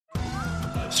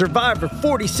Survivor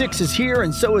 46 is here,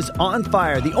 and so is On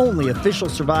Fire, the only official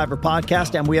Survivor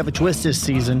podcast, and we have a twist this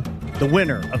season. The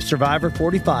winner of Survivor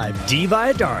 45, Dee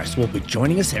Valladares, will be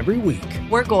joining us every week.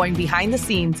 We're going behind the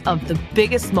scenes of the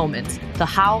biggest moments, the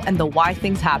how and the why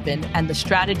things happen, and the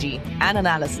strategy and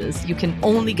analysis you can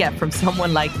only get from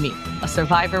someone like me, a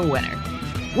Survivor winner.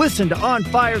 Listen to On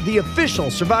Fire, the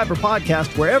official Survivor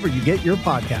podcast, wherever you get your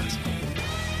podcast.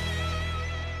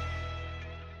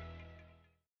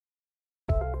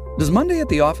 Does Monday at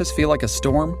the office feel like a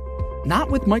storm? Not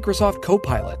with Microsoft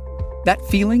Copilot. That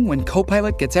feeling when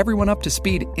Copilot gets everyone up to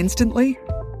speed instantly?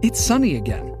 It's sunny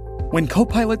again. When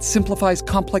Copilot simplifies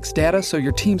complex data so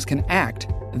your teams can act,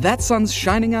 that sun's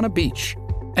shining on a beach.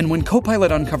 And when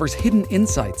Copilot uncovers hidden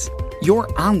insights, you're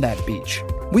on that beach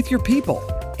with your people,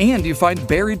 and you find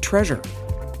buried treasure.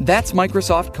 That's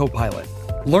Microsoft Copilot.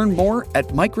 Learn more at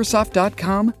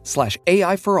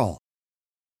Microsoft.com/AI for all.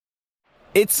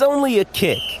 It's only a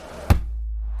kick,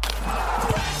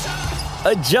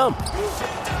 a jump,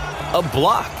 a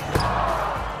block.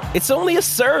 It's only a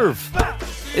serve.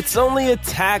 It's only a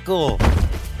tackle,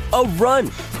 a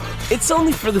run. It's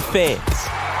only for the fans.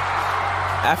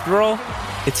 After all,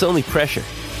 it's only pressure.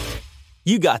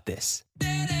 You got this.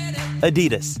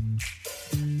 Adidas.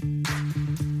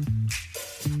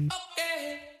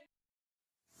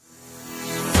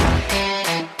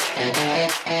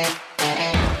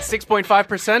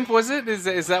 6.5%, was it?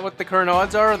 Is that what the current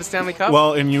odds are of the Stanley Cup?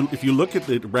 Well, and if you look at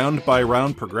the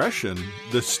round-by-round progression,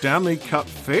 the Stanley Cup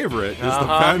favorite is the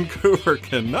Vancouver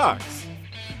Canucks.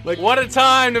 Like, what a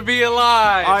time to be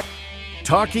alive!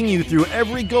 Talking you through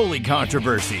every goalie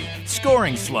controversy,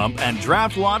 scoring slump, and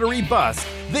draft lottery bust,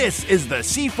 this is the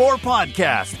C4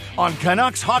 Podcast on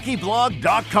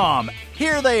CanucksHockeyBlog.com.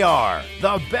 Here they are,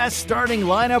 the best starting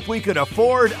lineup we could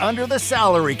afford under the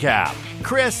salary cap.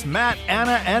 Chris, Matt,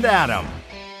 Anna, and Adam.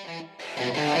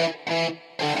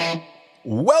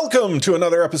 Welcome to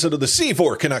another episode of the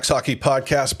C4 Canucks Hockey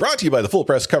Podcast, brought to you by the Full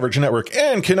Press Coverage Network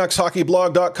and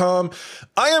CanucksHockeyBlog.com.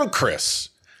 I am Chris.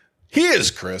 He is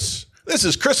Chris. This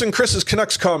is Chris and Chris's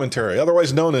Canucks commentary,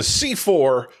 otherwise known as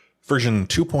C4 version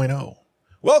 2.0.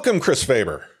 Welcome, Chris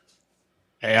Faber.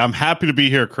 Hey, I'm happy to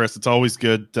be here, Chris. It's always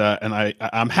good. And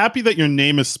I'm happy that your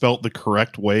name is spelt the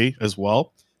correct way as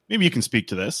well. Maybe you can speak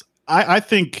to this. I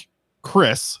think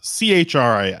Chris,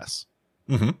 C-H-R-I-S.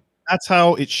 Mm-hmm. That's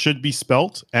how it should be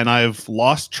spelt. And I've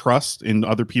lost trust in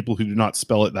other people who do not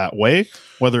spell it that way,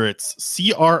 whether it's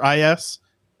C-R-I-S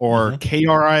or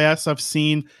K-R-I-S I've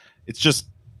seen. It's just,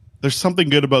 there's something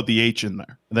good about the H in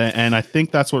there. And I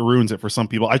think that's what ruins it for some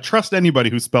people. I trust anybody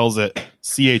who spells it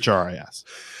C-H-R-I-S.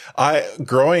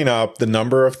 Growing up, the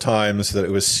number of times that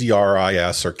it was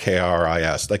CRIS or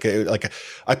KRIS, like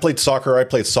I played soccer, I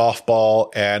played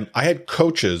softball, and I had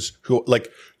coaches who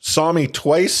saw me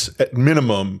twice at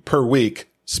minimum per week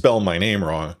spell my name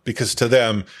wrong, because to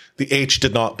them, the H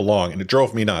did not belong, and it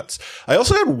drove me nuts. I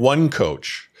also had one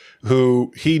coach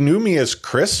who, he knew me as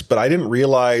Chris, but I didn't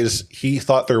realize he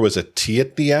thought there was a T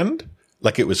at the end,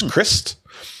 like it was Christ,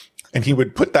 and he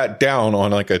would put that down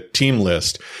on like a team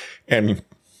list, and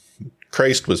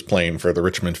Christ was playing for the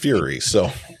Richmond Fury,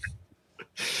 so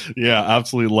yeah,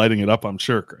 absolutely lighting it up, I'm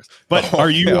sure, Chris. But are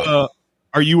you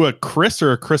a Chris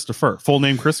or a Christopher? Full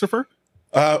name Christopher?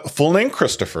 Full name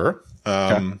Christopher.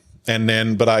 Okay. And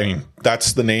then, but I mean,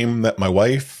 that's the name that my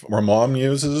wife or mom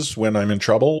uses when I'm in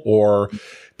trouble, or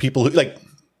people who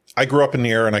I grew up in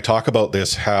the era, and I talk about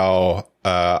this, how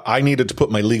I needed to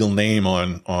put my legal name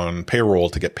on payroll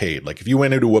to get paid. Like if you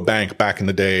went into a bank back in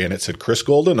the day and it said Chris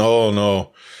Golden, oh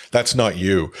no, that's not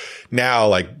you.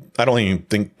 Now, I don't even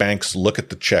think banks look at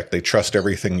the check. They trust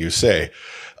everything you say.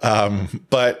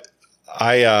 But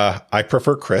I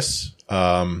prefer Chris.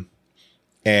 And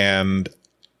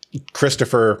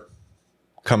Christopher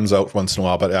comes out once in a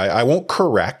while, but I won't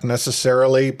correct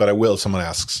necessarily, but I will if someone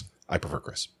asks. I prefer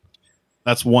Chris.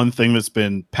 That's one thing that's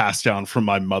been passed down from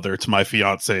my mother to my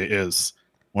fiance is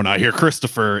when I hear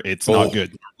Christopher, it's not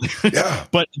good. Yeah.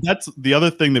 But that's the other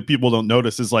thing that people don't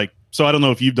notice is so I don't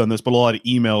know if you've done this, but a lot of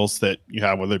emails that you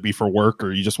have, whether it be for work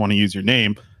or you just want to use your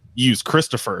name, you use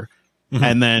Christopher. Mm-hmm.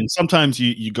 And then sometimes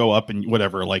you go up and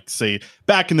whatever, say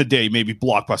back in the day, maybe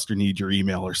Blockbuster needs your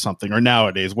email or something, or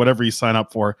nowadays, whatever you sign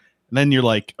up for. And then you're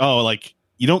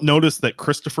you don't notice that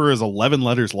Christopher is 11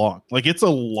 letters long. It's a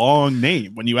long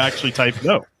name when you actually type it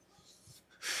out.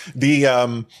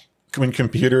 When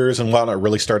computers and whatnot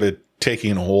really started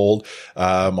taking hold,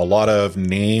 a lot of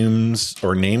names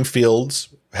or name fields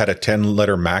had a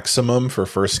 10-letter maximum for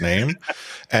first name.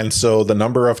 And so the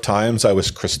number of times I was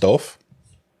Christophe.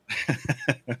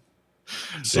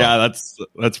 Yeah,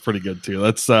 that's pretty good too.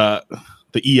 That's the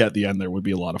E at the end there would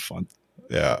be a lot of fun.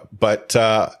 Yeah. But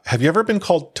have you ever been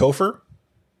called Topher?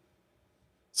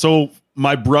 So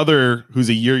my brother, who's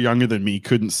a year younger than me,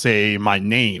 couldn't say my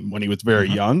name when he was very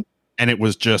young, and it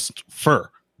was just Fur.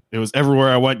 It was everywhere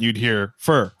I went, you'd hear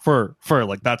Fur, Fur, Fur.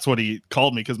 Like that's what he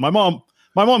called me. Because my mom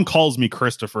calls me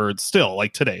Christopher. It's still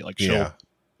like today. Like she'll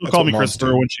call me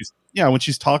Christopher when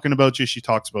she's talking about you. She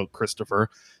talks about Christopher.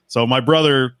 So my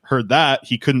brother heard that.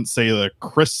 He couldn't say the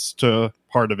Krista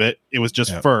part of it. It was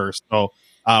just Fur. So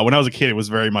when I was a kid, it was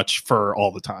very much Fur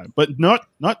all the time, but not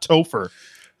Topher.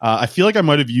 I feel like I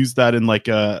might have used that in like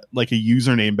a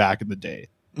username back in the day.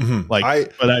 But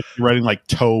actually writing like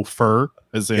toe fur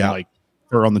as in like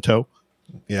fur on the toe.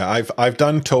 Yeah, I've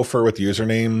done Topher with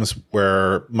usernames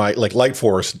where my like Light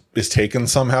Force is taken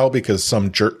somehow because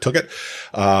some jerk took it.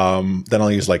 Then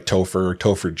I'll use like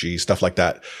Topher G, stuff like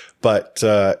that. But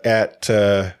at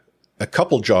a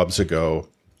couple jobs ago,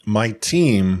 my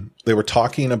team, they were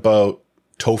talking about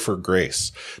Topher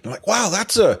Grace. I'm like, wow,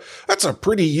 that's a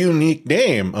pretty unique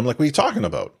name. I'm like, what are you talking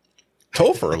about?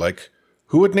 Topher, like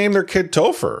who would name their kid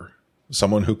Topher?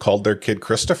 Someone who called their kid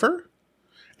Christopher?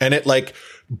 And it like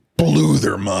blew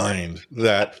their mind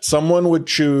that someone would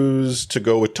choose to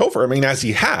go with Topher. I mean, as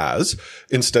he has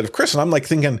instead of Chris. And I'm like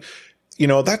thinking,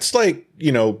 that's like,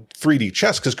 3D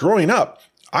chess. Cause growing up,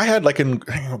 I had like I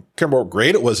can't remember what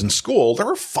grade it was in school. There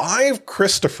were 5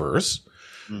 Christophers.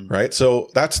 Right. So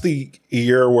that's the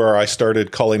year where I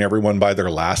started calling everyone by their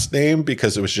last name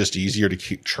because it was just easier to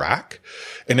keep track.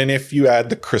 And then if you add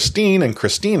the Christine and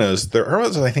Christina's, there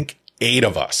was, I think, 8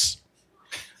 of us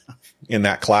in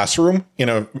that classroom in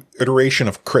a iteration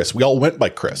of Chris. We all went by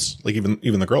Chris. Like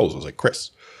even the girls was like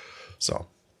Chris. So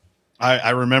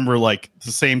I remember like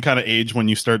the same kind of age when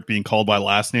you start being called by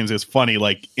last names. It's funny.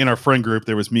 Like in our friend group,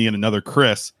 there was me and another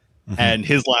Chris. And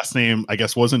his last name, I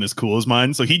guess, wasn't as cool as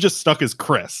mine. So he just stuck as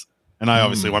Chris. And I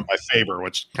obviously went by Faber,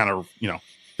 which kind of,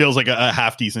 feels like a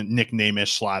half decent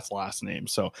nickname-ish last name.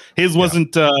 So his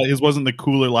wasn't the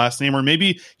cooler last name, or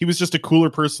maybe he was just a cooler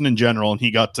person in general and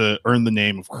he got to earn the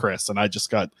name of Chris. And I just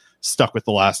got stuck with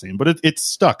the last name. But it's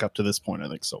stuck up to this point, I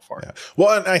think, so far. Yeah.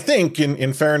 Well, and I think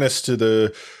in fairness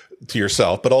to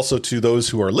yourself, but also to those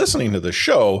who are listening to the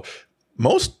show,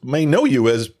 most may know you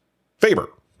as Faber.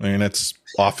 I mean, it's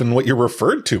often what you're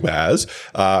referred to as,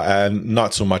 and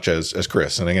not so much as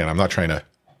Chris. And again, I'm not trying to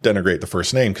denigrate the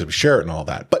first name because we share it and all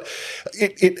that, but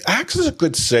it acts as a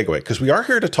good segue because we are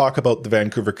here to talk about the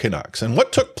Vancouver Canucks. And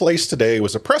what took place today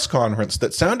was a press conference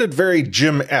that sounded very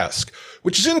Jim-esque,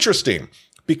 which is interesting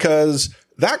because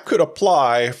that could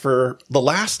apply for the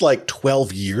last like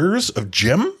 12 years of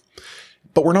Jim,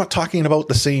 but we're not talking about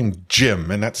the same Jim,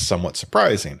 and that's somewhat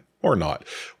surprising. Or not.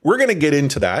 We're going to get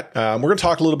into that. We're going to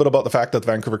talk a little bit about the fact that the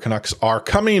Vancouver Canucks are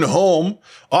coming home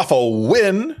off a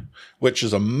win, which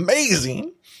is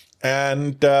amazing,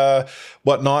 and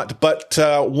whatnot. But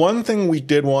one thing we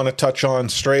did want to touch on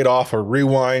straight off a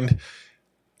rewind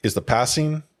is the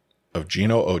passing of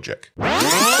Gino Odjick.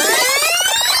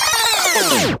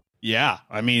 Yeah,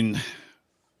 I mean,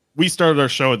 we started our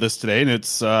show with this today, and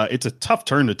it's a tough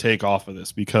turn to take off of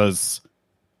this because,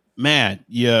 man,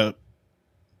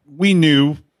 we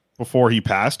knew before he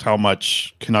passed how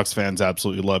much Canucks fans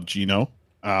absolutely love Gino.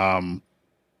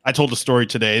 I told a story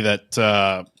today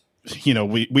that,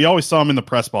 we always saw him in the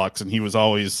press box and he was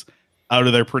always out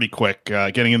of there pretty quick,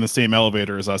 getting in the same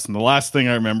elevator as us. And the last thing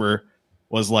I remember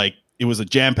was like, it was a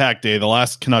jam-packed day. The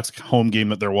last Canucks home game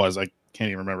that there was, I can't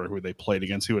even remember who they played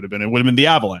against, who would have been. It would have been the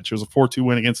Avalanche. It was a 4-2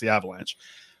 win against the Avalanche.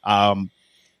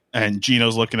 And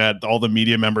Gino's looking at all the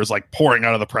media members like pouring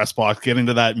out of the press box, getting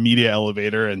to that media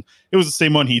elevator. And it was the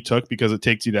same one he took because it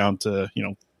takes you down to,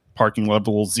 parking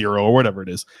level 0 or whatever it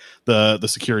is, the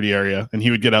security area. And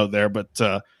he would get out there, but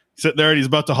sit there and he's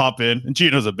about to hop in. And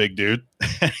Gino's a big dude.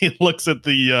 And he looks at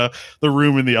the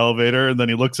room in the elevator, and then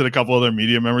he looks at a couple other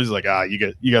media members. He's like,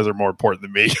 you guys are more important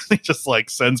than me. He just like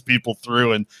sends people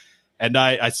through. And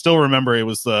I still remember it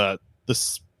was the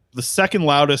second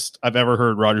loudest I've ever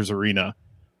heard Rogers Arena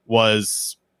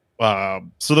was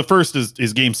so the first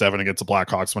is Game 7 against the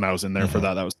Blackhawks when I was in there for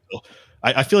that. That was still,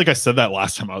 I feel like I said that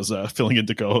last time I was filling in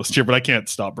to co-host here, but I can't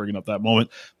stop bringing up that moment.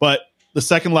 But the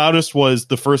second loudest was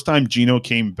the first time Gino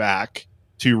came back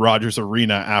to Rogers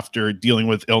Arena after dealing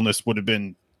with illness, would have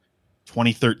been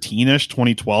 2013-ish,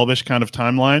 2012-ish kind of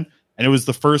timeline. And it was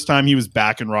the first time he was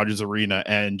back in Rogers Arena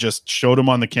and just showed him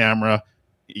on the camera.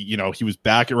 He was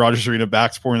back at Rogers Arena,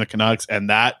 back supporting the Canucks, and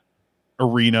that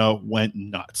arena went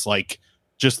nuts. Like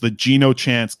just the Gino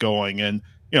chants going. And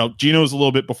Gino's a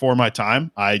little bit before my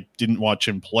time. I didn't watch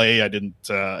him play. I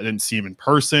didn't see him in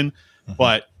person,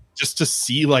 but just to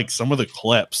see like some of the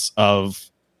clips of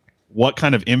what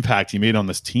kind of impact he made on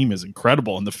this team is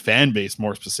incredible. And the fan base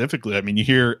more specifically, I mean, you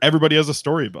hear everybody has a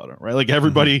story about him, right? Like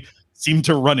everybody seemed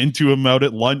to run into him out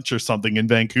at lunch or something in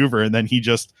Vancouver. And then he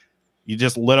just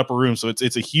lit up a room. So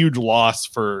it's a huge loss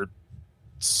for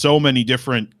so many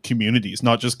different communities,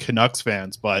 not just Canucks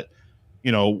fans, but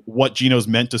you know, what Gino's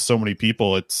meant to so many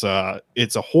people. It's a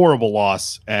horrible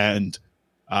loss. And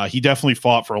he definitely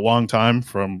fought for a long time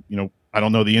from, you know, I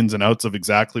don't know the ins and outs of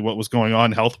exactly what was going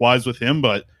on health-wise with him,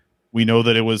 but we know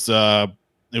that it was a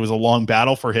long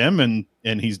battle for him,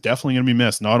 and he's definitely going to be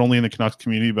missed, not only in the Canucks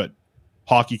community, but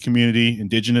hockey community,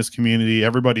 Indigenous community.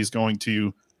 Everybody's going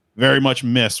to very much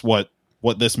miss what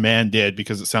this man did,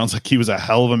 because it sounds like he was a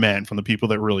hell of a man from the people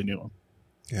that really knew him.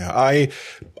 Yeah,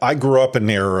 I grew up in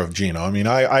the era of Gino. I mean,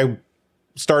 I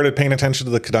started paying attention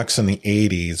to the Canucks in the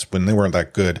 80s when they weren't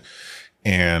that good.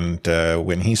 And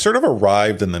when he sort of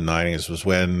arrived in the 90s was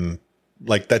when,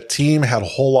 like, that team had a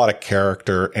whole lot of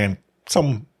character, and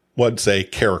some would say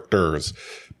characters.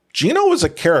 Gino was a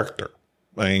character.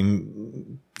 I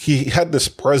mean, he had this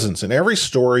presence in every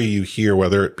story you hear,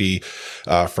 whether it be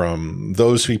from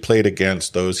those he played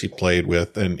against, those he played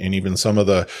with, and even some of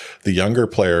the younger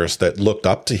players that looked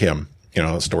up to him. You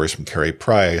know, stories from Carey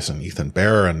Price and Ethan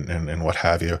Bear and what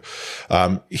have you.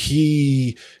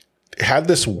 He had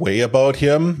this way about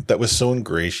him that was so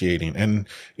ingratiating. And,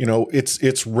 you know,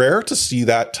 it's rare to see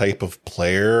that type of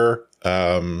player,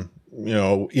 you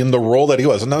know, in the role that he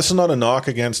was. And this is not a knock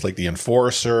against like the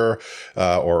enforcer,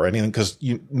 or anything, because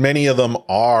many of them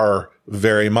are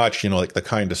very much, you know, like the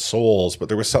kind of souls, but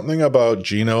there was something about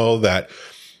Gino that,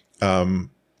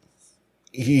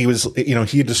 he was, you know,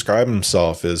 he described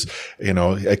himself as, you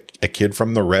know, a kid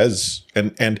from the res.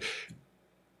 And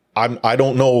I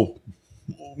don't know,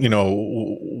 you know,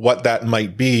 what that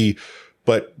might be,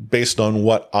 but based on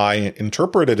what I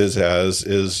interpret it as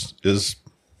is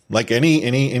like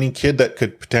any kid that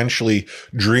could potentially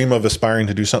dream of aspiring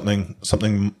to do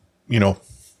something, you know,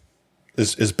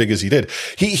 as big as he did.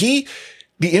 The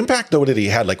impact though that he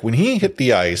had, like when he hit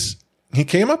the ice, he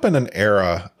came up in an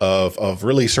era of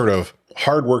really sort of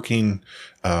hardworking,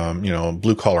 you know,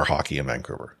 blue collar hockey in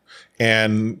Vancouver.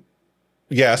 And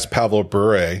yes, Pavel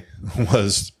Bure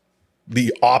was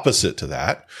the opposite to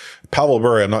that. Pavel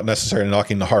Bure, I'm not necessarily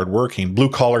knocking the hardworking. Blue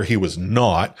collar, he was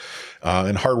not.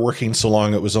 And hardworking so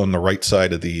long it was on the right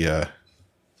side of the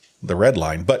red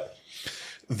line. But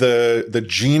the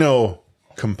Gino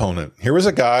component, here was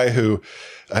a guy who,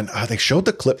 and they showed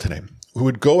the clip today, who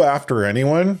would go after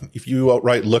anyone if you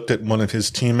outright looked at one of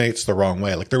his teammates the wrong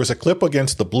way. Like there was a clip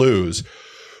against the Blues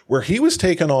where he was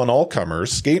taking on all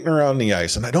comers, skating around the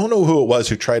ice. And I don't know who it was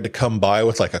who tried to come by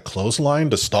with like a clothesline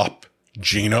to stop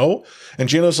Gino. And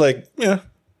Gino's like, yeah,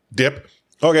 dip.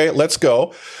 Okay, let's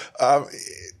go.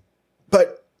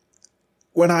 But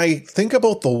when I think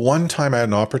about the one time I had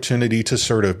an opportunity to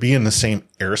sort of be in the same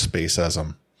airspace as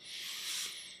him,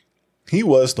 he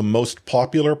was the most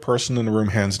popular person in the room,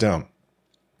 hands down.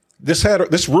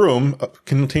 This room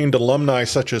contained alumni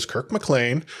such as Kirk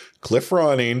McLean, Cliff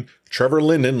Ronning, Trevor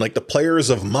Linden, like the players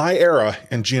of my era,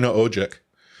 and Gino Ojic.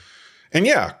 And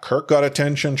yeah, Kirk got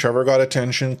attention, Trevor got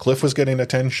attention, Cliff was getting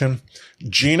attention.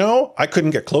 Gino, I couldn't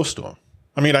get close to him.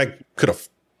 I mean, I could have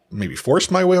maybe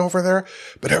forced my way over there,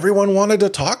 but everyone wanted to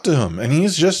talk to him. And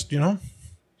he's just, you know,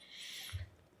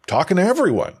 talking to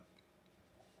everyone.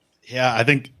 Yeah, I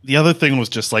think the other thing was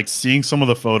just like seeing some of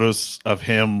the photos of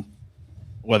him,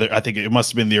 whether I think it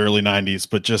must have been the early 90s,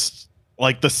 but just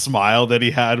like the smile that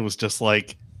he had was just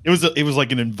like, it was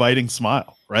like an inviting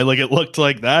smile, right? Like it looked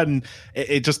like that. And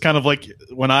it just kind of like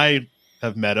when I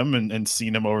have met him and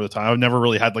seen him over the time, I've never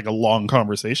really had like a long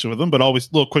conversation with him, but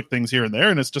always little quick things here and there.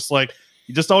 And it's just like,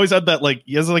 he just always had that, like,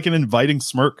 he has like an inviting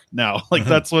smirk now. Like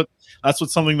that's what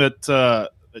something that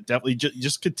definitely you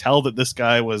just could tell that this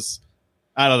guy was,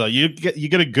 I don't know, you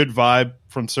get a good vibe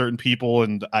from certain people.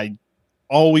 And I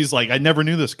always like, I never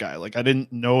knew this guy. Like I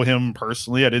didn't know him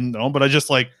personally. I didn't know him, but I just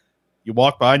like, you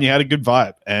walk by and you had a good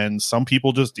vibe. And some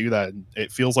people just do that. And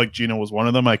it feels like Gino was one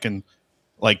of them. I can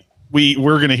like,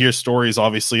 we're going to hear stories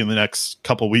obviously in the next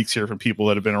couple of weeks here from people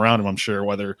that have been around him. I'm sure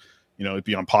whether, you know, it'd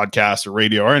be on podcasts or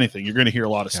radio or anything, you're going to hear a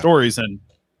lot of stories, and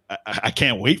I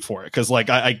can't wait for it. Cause like,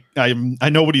 I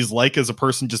know what he's like as a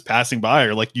person just passing by,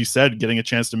 or like you said, getting a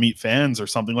chance to meet fans or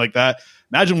something like that.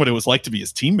 Imagine what it was like to be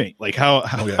his teammate. Like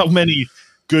how many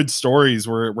good stories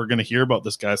we're going to hear about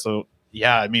this guy. So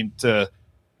yeah, I mean, to,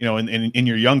 you know, in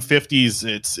your young 50s,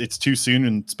 it's too soon.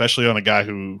 And especially on a guy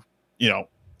who, you know,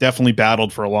 definitely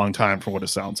battled for a long time for what it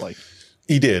sounds like.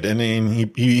 He did. I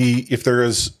mean, he if there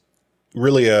is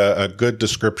really a good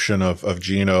description of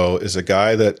Gino, is a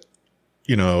guy that,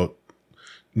 you know,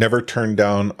 never turned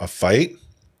down a fight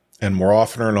and more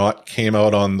often or not came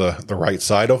out on the right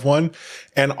side of one.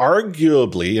 And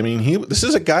arguably, I mean, this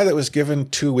is a guy that was given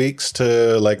 2 weeks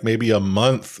to like maybe a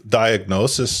month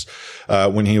diagnosis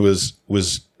when he was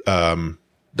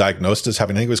diagnosed as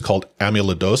having, I think it was called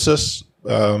amyloidosis,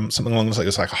 something along those lines.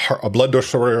 It's like a blood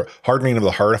disorder, hardening of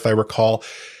the heart, if I recall.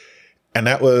 And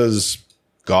that was,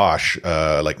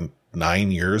 like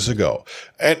 9 years ago.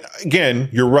 And again,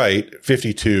 you're right,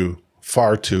 52,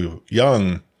 far too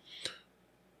young.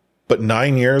 But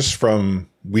 9 years from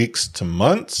weeks to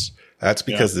months, that's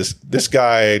because this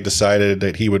guy decided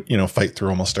that he would, fight through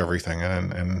almost everything.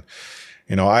 And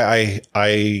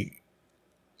I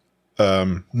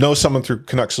know someone through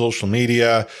Canucks social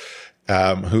media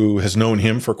who has known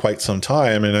him for quite some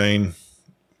time. And I mean,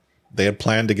 they had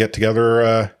planned to get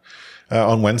together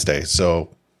on Wednesday.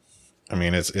 So, I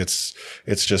mean, it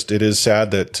is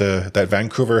sad that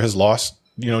Vancouver has lost,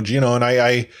 Gino. And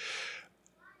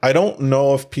I don't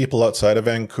know if people outside of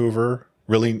Vancouver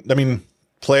really, I mean,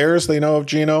 players, they know of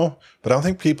Gino, but I don't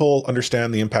think people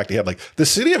understand the impact he had. Like, the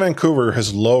city of Vancouver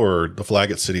has lowered the flag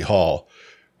at City Hall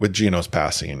with Gino's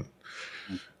passing.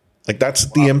 Like, that's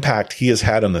the impact he has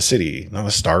had on the city. Not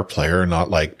a star player,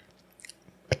 not like,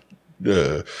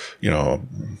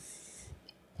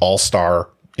 all-star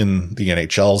in the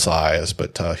NHL's eyes,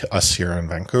 but us here in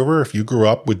Vancouver, if you grew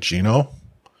up with Gino,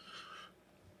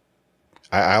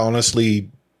 I honestly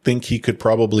think he could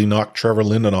probably knock Trevor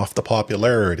Linden off the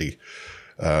popularity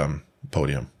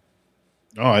podium.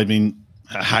 Oh, I mean,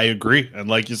 I agree. And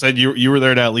like you said, you were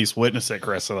there to at least witness it,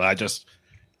 Chris. So I just,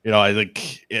 I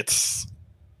think I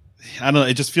don't know.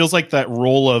 It just feels like that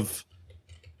role of,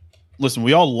 listen,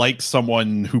 we all like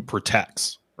someone who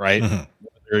protects, right? Mm-hmm.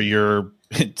 Whether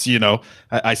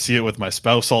I see it with my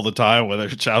spouse all the time, whether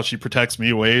it's how she protects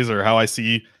me ways or how I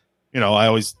see, I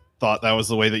always thought that was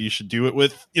the way that you should do it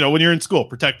with, when you're in school,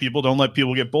 protect people, don't let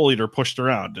people get bullied or pushed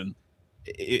around. And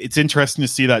it's interesting to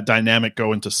see that dynamic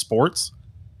go into sports,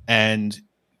 and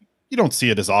you don't see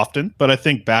it as often, but I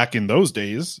think back in those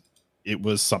days, it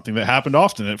was something that happened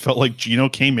often. It felt like Gino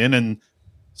came in and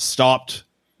stopped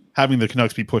having the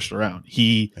Canucks be pushed around.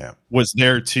 He was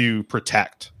there to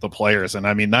protect the players. And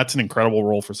I mean, that's an incredible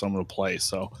role for someone to play.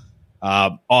 So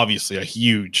obviously a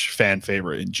huge fan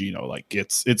favorite in Gino. Like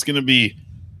it's going to be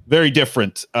very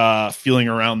different feeling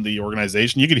around the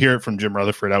organization. You could hear it from Jim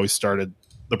Rutherford, how he started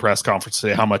the press conference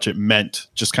today, how much it meant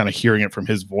just kind of hearing it from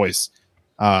his voice.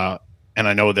 And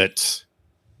I know that,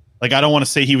 like, I don't want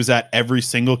to say he was at every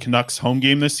single Canucks home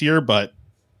game this year, but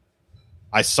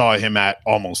I saw him at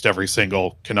almost every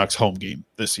single Canucks home game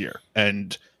this year.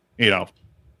 And,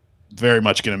 very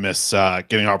much going to miss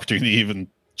getting an opportunity to even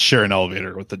share an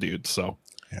elevator with the dude. So,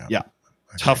 yeah.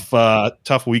 Tough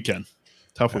weekend.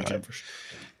 Tough weekend for sure.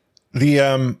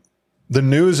 The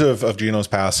news of Gino's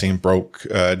passing broke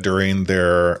during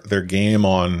their game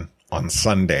on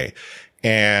Sunday.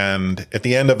 And at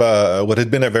the end of what had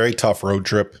been a very tough road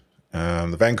trip,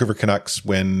 the Vancouver Canucks,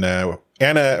 when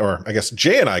Anna, or I guess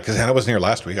Jay and I, because Anna wasn't here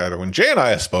last week either, when Jay and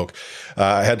I spoke,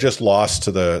 had just lost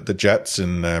to the Jets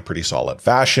in pretty solid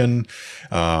fashion.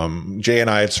 Jay and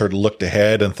I had sort of looked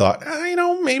ahead and thought,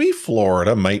 maybe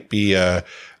Florida might be a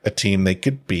team they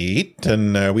could beat.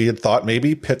 And we had thought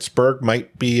maybe Pittsburgh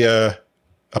might be a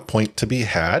point to be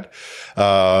had.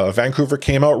 Vancouver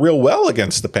came out real well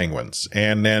against the Penguins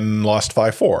and then lost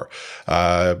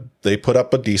 5-4. They put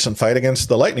up a decent fight against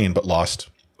the Lightning, but lost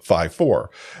 5-4.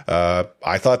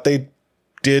 I thought they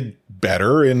did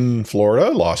better in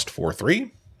Florida, lost 4-3.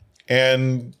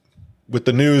 And with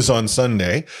the news on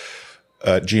Sunday,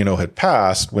 Gino had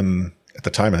passed when, at the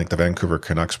time, I think the Vancouver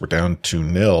Canucks were down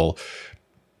 2-0.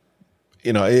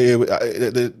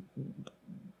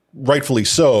 Rightfully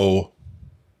so,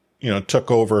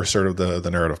 took over sort of the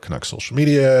narrative of Canucks social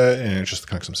media and just the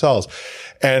Canucks themselves.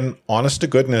 And honest to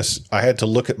goodness, I had to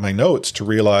look at my notes to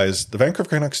realize the Vancouver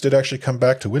Canucks did actually come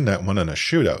back to win that one in a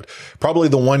shootout. Probably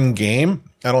the one game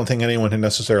I don't think anyone had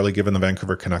necessarily given the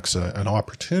Vancouver Canucks an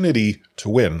opportunity to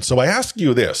win. So I ask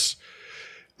you this.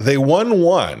 They won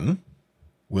one.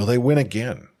 Will they win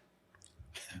again?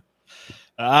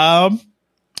 I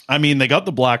mean, they got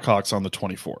the Blackhawks on the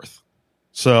 24th.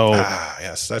 So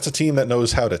yes, that's a team that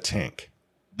knows how to tank.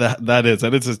 That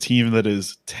is a team that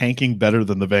is tanking better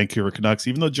than the Vancouver Canucks,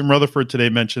 even though Jim Rutherford today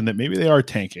mentioned that maybe they are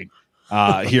tanking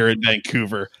here in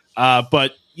Vancouver.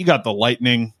 But you got the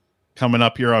Lightning coming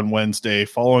up here on Wednesday,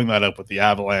 following that up with the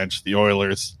Avalanche, the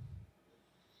Oilers.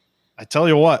 I tell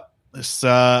you what, this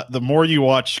the more you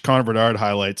watch Connor Bedard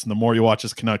highlights and the more you watch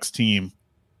this Canucks team,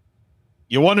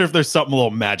 you wonder if there's something a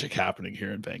little magic happening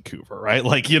here in Vancouver, right?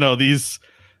 Like, these.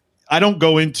 I don't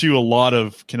go into a lot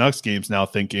of Canucks games now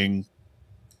thinking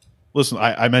listen,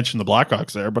 I mentioned the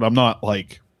Blackhawks there, but I'm not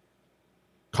like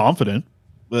confident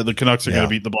that the Canucks are going to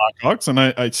beat the Blackhawks. And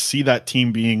I see that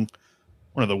team being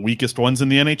one of the weakest ones in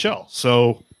the NHL.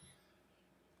 So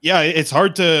yeah, it's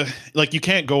hard to like, you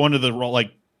can't go into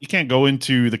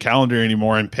the calendar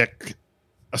anymore and pick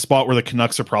a spot where the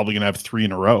Canucks are probably going to have 3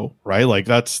 in a row, right? Like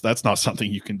that's not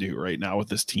something you can do right now with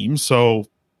this team. So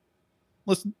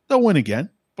listen, they'll win again,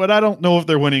 but I don't know if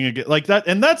they're winning again like that.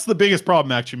 And that's the biggest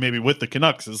problem actually, maybe with the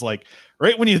Canucks is like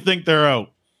right when you think they're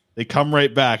out, they come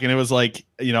right back. And it was like,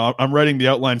 I'm writing the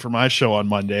outline for my show on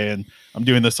Monday and I'm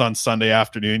doing this on Sunday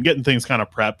afternoon, getting things kind of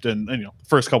prepped. And the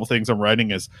first couple things I'm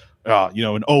writing is, an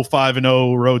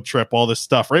 5-0 road trip, all this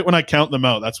stuff. Right when I count them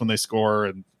out, that's when they score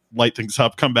and light things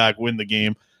up, come back, win the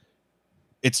game.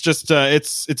 It's just,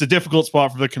 it's a difficult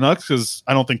spot for the Canucks because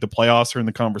I don't think the playoffs are in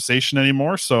the conversation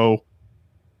anymore. So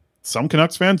some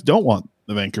Canucks fans don't want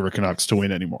the Vancouver Canucks to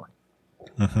win anymore.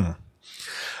 Mm-hmm.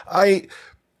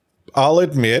 I'll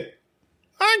admit,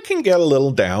 I can get a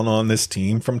little down on this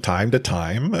team from time to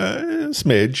time,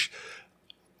 smidge.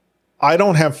 I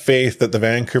don't have faith that the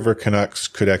Vancouver Canucks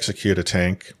could execute a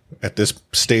tank at this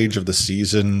stage of the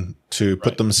season to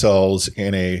put themselves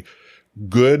in a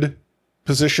good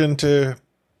position to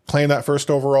claim that first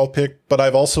overall pick. But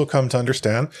I've also come to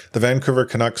understand the Vancouver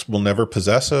Canucks will never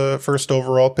possess a first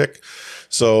overall pick.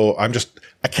 So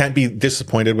I can't be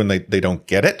disappointed when they don't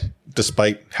get it,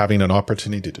 despite having an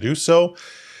opportunity to do so.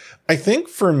 I think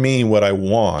for me, what I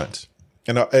want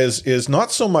is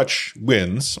not so much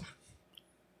wins,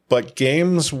 but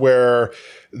games where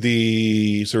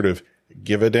the sort of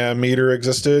give a damn meter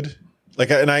existed.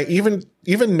 And I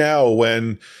even now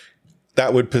when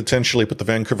that would potentially put the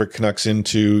Vancouver Canucks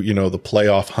into, the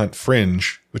playoff hunt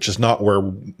fringe, which is not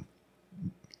where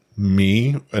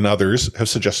me and others have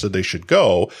suggested they should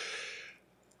go.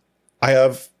 I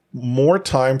have more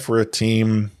time for a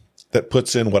team that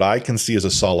puts in what I can see as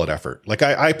a solid effort. Like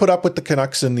I put up with the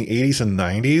Canucks in the 80s and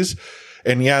 90s.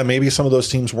 And yeah, maybe some of those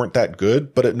teams weren't that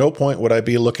good, but at no point would I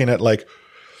be looking at I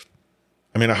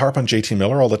harp on JT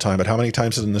Miller all the time, but how many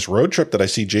times in this road trip did I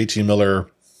see JT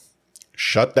Miller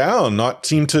shut down, not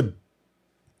seem to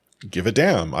give a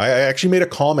damn? I actually made a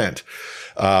comment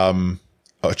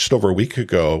just over a week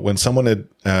ago when someone had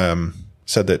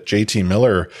said that JT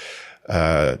Miller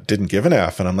didn't give an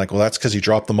F. And I'm like, well, that's because he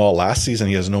dropped them all last season.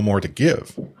 He has no more to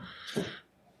give.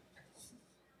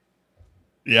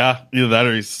 Yeah, either that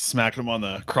or he's smacking him on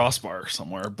the crossbar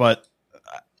somewhere. But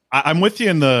I'm with you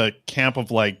in the camp of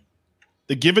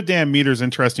the give a damn meter is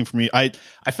interesting for me. I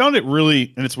found it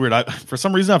really, and it's weird. For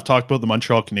some reason, I've talked about the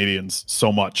Montreal Canadiens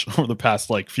so much over the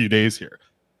past few days here.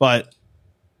 But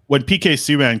when PK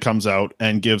Subban comes out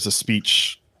and gives a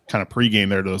speech kind of pregame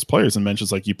there to those players and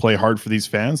mentions you play hard for these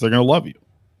fans, they're going to love you.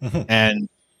 Mm-hmm. And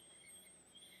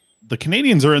the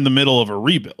Canadiens are in the middle of a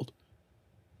rebuild.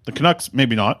 The Canucks,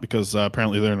 maybe not, because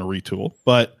apparently they're in a retool.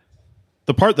 But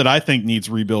the part that I think needs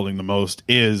rebuilding the most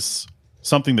is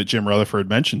something that Jim Rutherford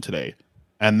mentioned today,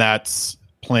 and that's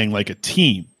playing like a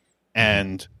team.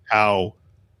 And how,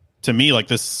 to me,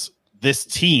 this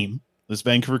team, this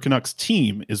Vancouver Canucks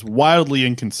team, is wildly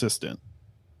inconsistent.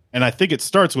 And I think it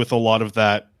starts with a lot of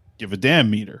that give a damn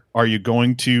meter. Are you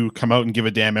going to come out and give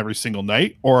a damn every single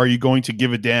night, or are you going to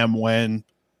give a damn when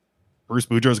Bruce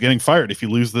Boudreau is getting fired if you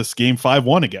lose this game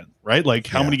 5-1 again, right?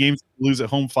 How many games do you lose at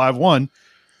home 5-1?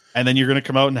 And then you're going to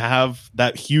come out and have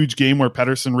that huge game where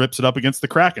Pettersson rips it up against the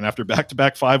Kraken after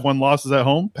back-to-back 5-1 losses at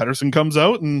home. Pettersson comes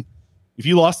out, and if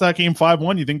you lost that game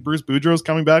 5-1, you think Bruce Boudreau is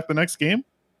coming back the next game?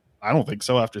 I don't think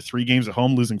so after 3 games at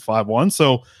home losing 5-1.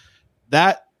 So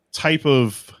that type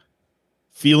of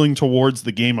feeling towards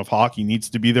the game of hockey needs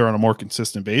to be there on a more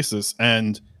consistent basis.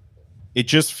 And it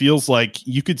just feels like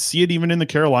you could see it even in the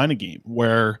Carolina game,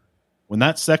 where when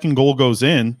that second goal goes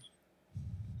in,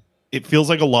 it feels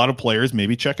like a lot of players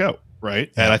maybe check out,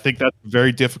 right? Yeah. And I think that's a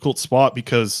very difficult spot,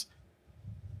 because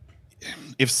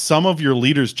if some of your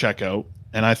leaders check out,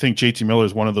 and I think JT Miller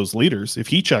is one of those leaders, if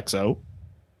he checks out,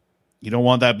 you don't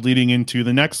want that bleeding into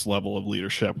the next level of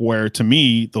leadership, where, to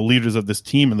me, the leaders of this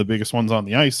team and the biggest ones on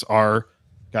the ice are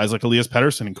guys like Elias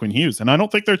Pettersson and Quinn Hughes. And I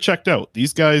don't think they're checked out.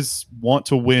 These guys want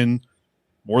to win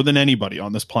more than anybody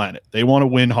on this planet. They want to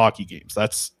win hockey games.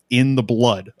 That's in the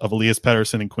blood of Elias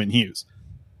Pettersson and Quinn Hughes.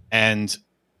 And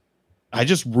I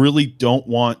just really don't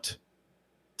want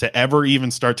to ever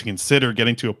even start to consider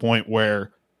getting to a point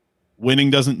where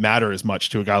winning doesn't matter as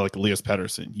much to a guy like Elias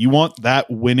Pettersson. You want that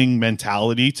winning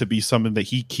mentality to be something that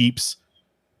he keeps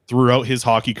throughout his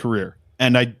hockey career.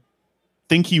 And I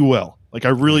think he will. I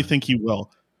really think he will.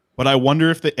 But I wonder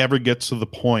if it ever gets to the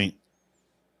point,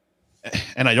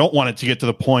 and I don't want it to get to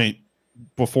the point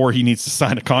before he needs to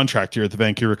sign a contract here at the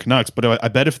Vancouver Canucks. But I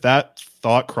bet if that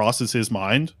thought crosses his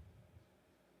mind,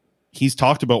 he's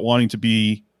talked about wanting to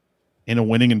be in a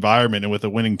winning environment and with a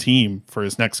winning team for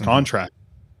his next contract.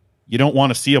 You don't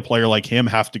want to see a player like him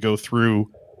have to go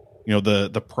through,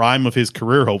 the prime of his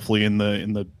career, hopefully in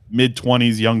the mid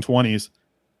 20s, young 20s.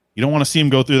 You don't want to see him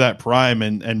go through that prime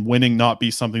and winning not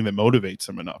be something that motivates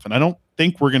him enough. And I don't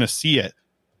think we're going to see it,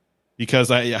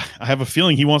 because I have a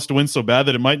feeling he wants to win so bad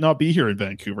that it might not be here in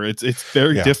Vancouver. It's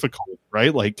very difficult,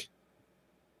 right? Like,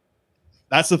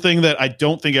 that's the thing that I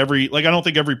don't think every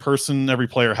person, every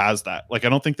player has that. Like, I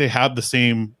don't think they have the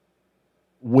same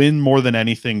win more than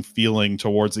anything feeling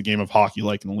towards the game of hockey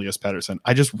like an Elias Pettersson.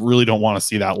 I just really don't want to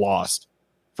see that lost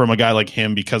from a guy like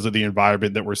him because of the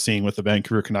environment that we're seeing with the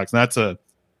Vancouver Canucks. And that's a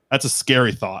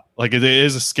scary thought. Like, it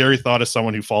is a scary thought as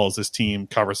someone who follows this team,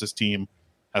 covers this team,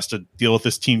 has to deal with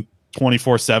this team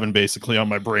 24/7 basically on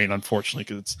my brain, unfortunately,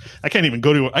 because I can't even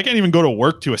go to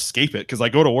work to escape it, because I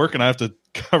go to work and I have to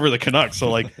cover the Canucks. So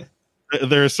like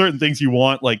there are certain things you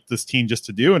want like this team just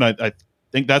to do, and I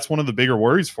think that's one of the bigger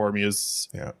worries for me is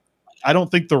I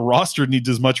don't think the roster needs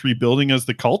as much rebuilding as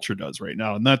the culture does right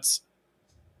now. And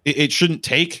it shouldn't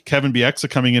take Kevin Bieksa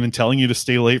coming in and telling you to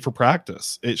stay late for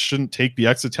practice. It shouldn't take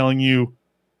Bieksa telling you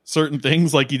certain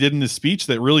things like he did in his speech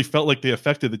that really felt like they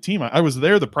affected the team. I was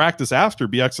there the practice after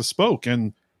Bieksa spoke,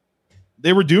 and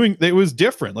it was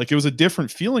different. Like, it was a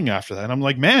different feeling after that. And I'm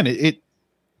like, man,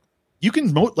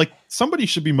 somebody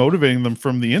should be motivating them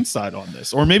from the inside on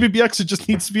this, or maybe Bieksa just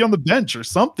needs to be on the bench or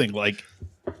something. Like,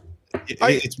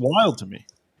 it's wild to me.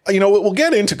 We'll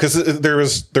get into, because there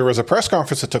was a press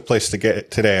conference that took place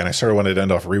today, and I sort of wanted to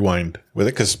end off Rewind with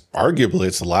it because arguably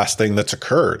it's the last thing that's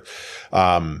occurred.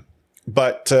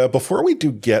 But before we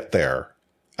do get there,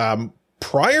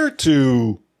 prior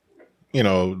to,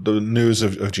 the news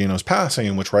of Gino's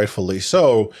passing, which rightfully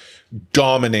so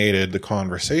dominated the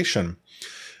conversation,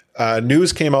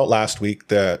 news came out last week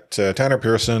that Tanner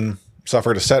Pearson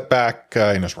suffered a setback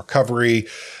in his recovery,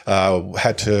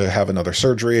 had to have another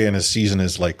surgery, and his season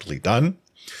is likely done.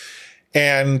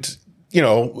 And,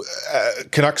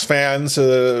 Canucks fans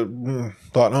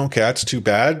thought, okay, that's too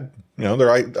bad.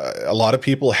 A lot of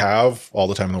people have all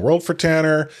the time in the world for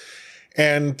Tanner.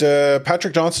 And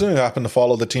Patrick Johnson, who happened to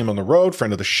follow the team on the road,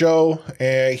 friend of the show,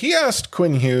 he asked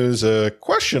Quinn Hughes a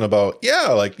question about,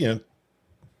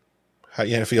 how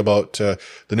you feel about the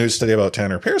news today about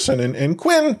Tanner Pearson. And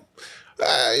Quinn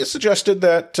suggested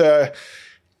that,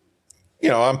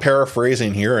 I'm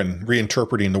paraphrasing here and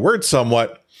reinterpreting the word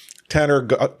somewhat, Tanner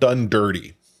got done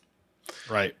dirty.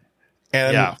 Right.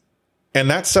 And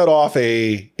that set off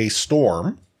a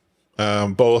storm,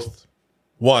 both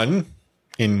one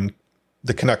in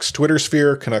the Canucks Twitter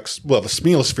sphere, the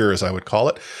Smeal sphere, as I would call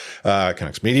it.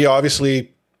 Canucks media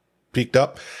obviously peaked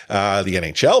up. The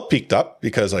NHL peaked up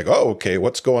because okay,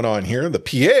 what's going on here? The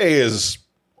PA is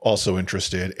also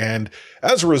interested. And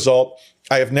as a result,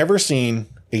 I have never seen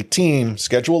a team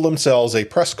schedule themselves a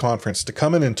press conference to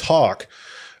come in and talk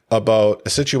about a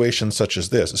situation such as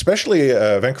this, especially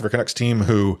a Vancouver Canucks team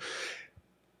who,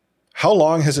 how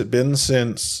long has it been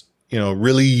since,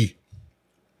 really,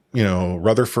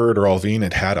 Rutherford or Alvin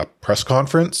had a press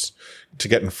conference to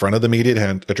get in front of the media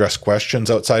and address questions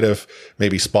outside of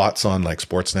maybe spots on like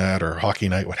Sportsnet or Hockey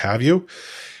Night, what have you,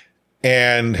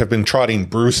 and have been trotting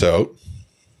Bruce out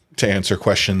to answer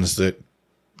questions that,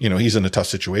 he's in a tough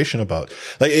situation about.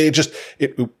 Like, it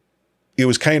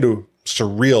was kind of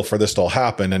surreal for this to all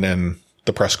happen. And then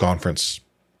the press conference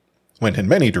went in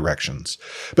many directions.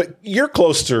 But you're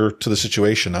closer to the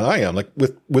situation than I am. Like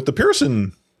with the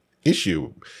Pearson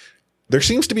issue, there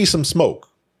seems to be some smoke.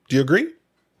 Do you agree?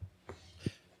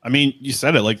 I mean, you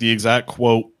said it. Like, the exact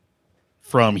quote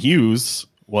from Hughes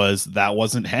was, that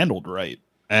wasn't handled right.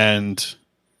 And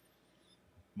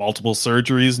multiple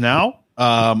surgeries now.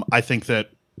 I think that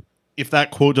if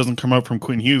that quote doesn't come out from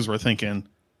Quinn Hughes, we're thinking,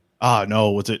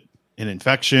 no, was it an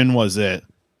infection? Was it,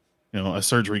 a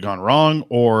surgery gone wrong?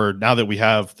 Or now that we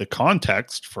have the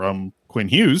context from Quinn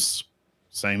Hughes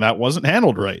saying that wasn't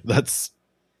handled right, that's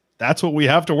what we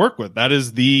have to work with. That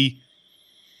is the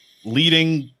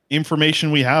leading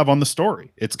information we have on the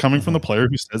story. It's coming from the player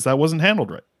who says that wasn't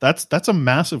handled right. That's a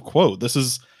massive quote.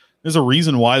 There's a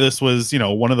reason why this was,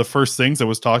 one of the first things that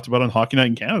was talked about on Hockey Night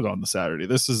in Canada on the Saturday.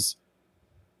 This is,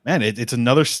 man, it's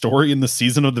another story in the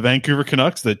season of the Vancouver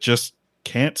Canucks that just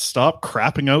can't stop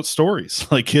crapping out stories.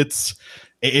 Like, it's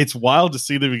wild to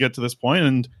see that we get to this point.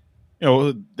 And,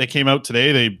 they came out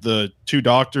today, the two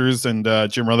doctors and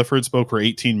Jim Rutherford spoke for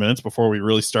 18 minutes before we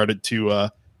really started to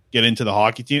get into the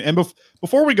hockey team. And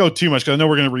before we go too much, because I know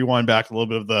we're going to rewind back a little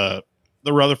bit of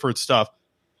the Rutherford stuff,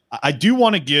 I do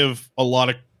want to give a lot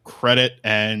of credit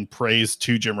and praise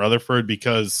to Jim Rutherford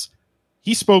because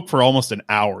he spoke for almost an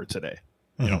hour today.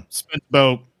 Spent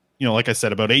about, like I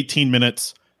said, about 18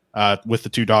 minutes with the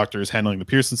two doctors handling the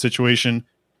Pearson situation.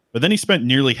 But then he spent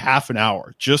nearly half an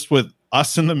hour just with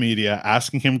us in the media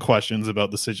asking him questions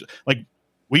about the situation. Like,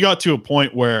 we got to a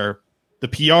point where the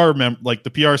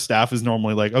PR staff is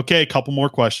normally like, okay, a couple more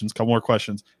questions.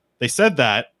 They said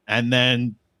that, and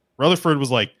then Rutherford was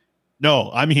like,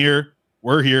 no, I'm here.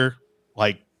 We're here.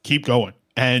 Like, keep going.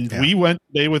 And we went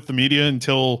today with the media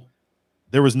until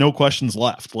there was no questions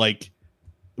left. Like,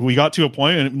 we got to a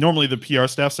point, and normally the PR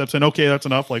staff steps in, okay, that's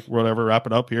enough. Like, whatever, wrap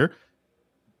it up here.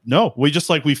 No, we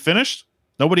finished.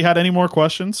 Nobody had any more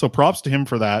questions. So props to him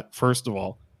for that, first of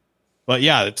all. But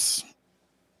yeah,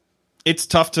 it's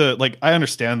tough to, like, I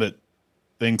understand that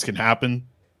things can happen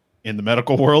in the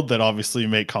medical world that obviously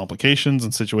make complications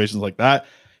and situations like that.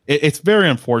 It's very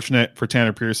unfortunate for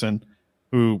Tanner Pearson,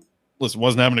 who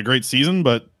wasn't having a great season,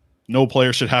 but no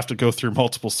player should have to go through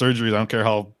multiple surgeries. I don't care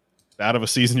how bad of a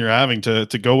season you're having to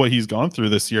go what he's gone through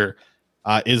this year.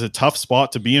 Is a tough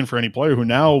spot to be in for any player who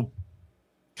now,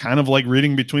 kind of like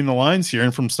reading between the lines here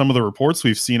and from some of the reports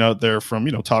we've seen out there from,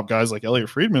 top guys like Elliot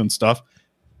Friedman and stuff,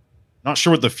 not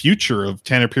sure what the future of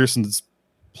Tanner Pearson's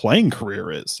playing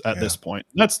career is at this point.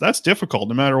 That's difficult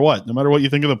no matter what you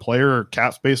think of the player or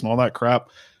cap space and all that crap.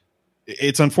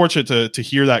 It's unfortunate to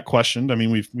hear that questioned. I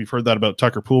mean, we've heard that about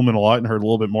Tucker Poolman a lot and heard a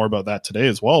little bit more about that today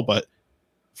as well. But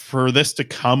for this to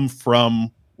come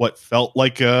from what felt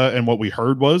like and what we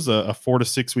heard was a 4 to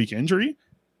 6 week injury,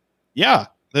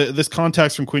 this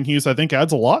context from Quinn Hughes, I think,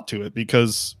 adds a lot to it,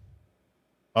 because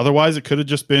otherwise it could have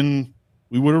just been,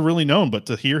 we would have really known. But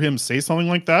to hear him say something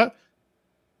like that,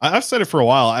 I've said it for a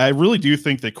while. I really do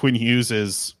think that Quinn Hughes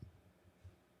is,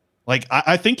 like,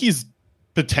 I think he's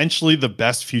potentially the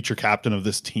best future captain of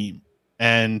this team.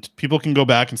 And people can go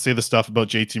back and say the stuff about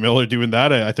JT Miller doing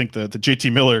that. I think the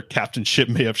JT Miller captainship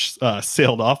may have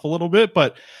sailed off a little bit.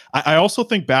 But I also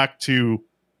think back to,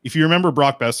 if you remember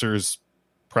Brock Besser's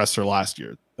presser last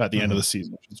year at the end of the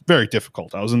season, which was very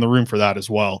difficult. I was in the room for that as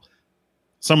well.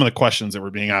 Some of the questions that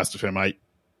were being asked of him, I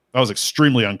was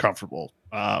extremely uncomfortable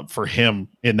for him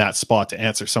in that spot to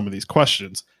answer some of these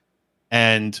questions.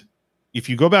 And if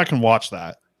you go back and watch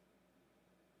that,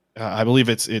 I believe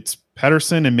it's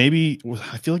Pettersson, and maybe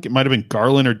I feel like it might have been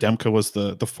Garland or Demko was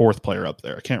the fourth player up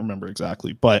there. I can't remember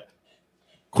exactly, but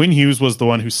Quinn Hughes was the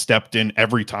one who stepped in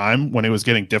every time when it was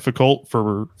getting difficult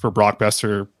for Brock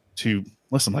Besser to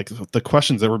listen. Like, the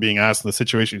questions that were being asked and the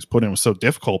situation he was put in was so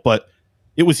difficult, but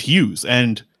it was Hughes,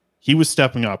 and he was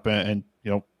stepping up and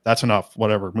that's enough,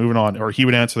 whatever, moving on, or he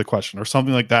would answer the question or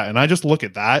something like that. And I just look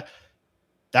at that.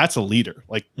 That's a leader.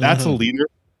 Like, that's a leader.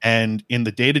 And in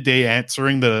the day-to-day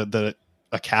answering that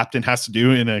a captain has to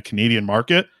do in a Canadian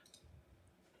market,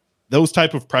 those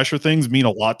type of pressure things mean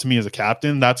a lot to me as a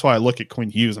captain. That's why I look at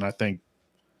Quinn Hughes and I think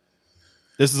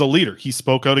this is a leader. He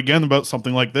spoke out again about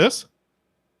something like this.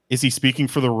 Is he speaking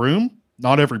for the room?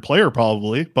 Not every player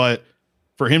probably, but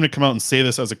for him to come out and say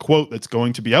this as a quote that's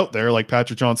going to be out there, like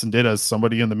Patrick Johnson did as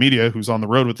somebody in the media who's on the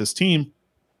road with this team,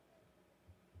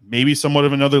 maybe somewhat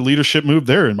of another leadership move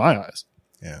there in my eyes.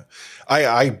 Yeah.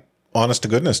 I honest to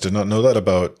goodness, did not know that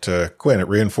about Quinn. It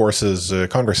reinforces a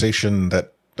conversation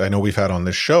that I know we've had on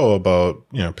this show about,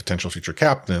 potential future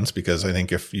captains, because I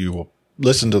think if you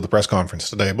listen to the press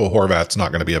conference today, Bo Horvat's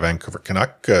not going to be a Vancouver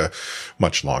Canuck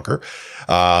much longer.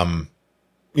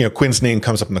 Quinn's name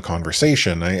comes up in the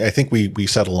conversation. I think we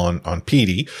settle on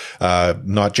Petey,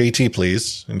 not JT,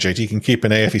 please. And JT can keep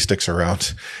an A if he sticks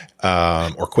around,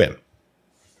 or Quinn.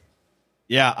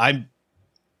 Yeah, I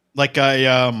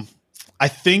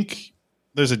think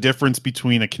there's a difference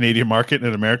between a Canadian market and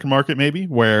an American market, maybe,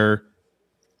 where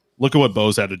look at what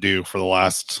Bo's had to do for the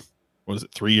last,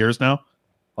 3 years now?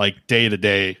 Like, day to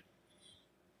day.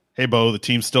 Hey, Bo, the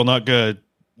team's still not good.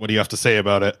 What do you have to say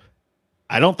about it?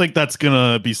 I don't think that's going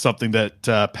to be something that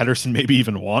Pettersson maybe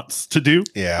even wants to do.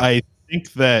 Yeah. I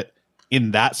think that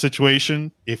in that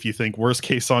situation, if you think worst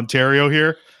case Ontario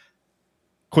here,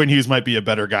 Quinn Hughes might be a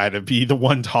better guy to be the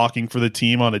one talking for the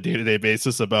team on a day-to-day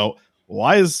basis about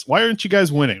why aren't you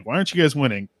guys winning? Why aren't you guys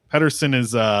winning? Pettersson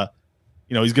is,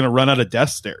 he's going to run out of death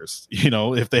stares,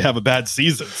 if they have a bad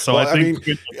season. So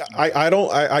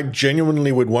well, I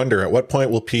genuinely would wonder at what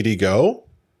point will PD go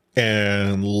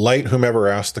and light whomever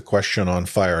asked the question on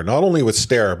fire, not only with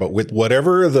stare, but with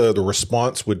whatever the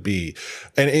response would be.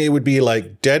 And it would be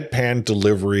like deadpan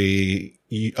delivery.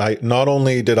 Not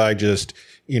only did I just,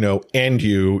 end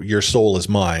you, your soul is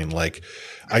mine. Like,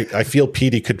 I feel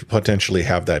PD could potentially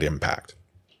have that impact.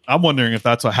 I'm wondering if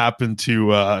that's what happened to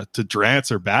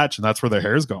Drance or Batch, and that's where their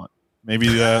hair's going. Maybe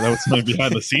that was something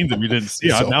behind the scenes that we didn't see.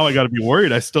 Now I got to be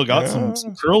worried. I still got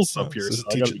some curls up here.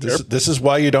 This is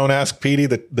why you don't ask Petey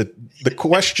the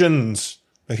questions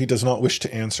that he does not wish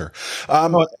to answer.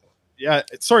 Yeah,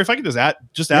 sorry if I could add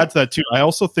to that too. I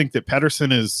also think that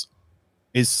Pettersson is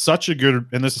such a good,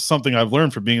 and this is something I've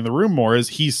learned from being in the room more, is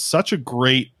he's such a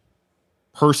great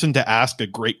person to ask a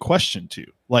great question to.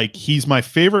 Like, he's my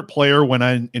favorite player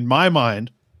when in my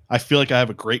mind, I feel like I have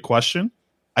a great question.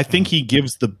 I think he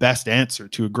gives the best answer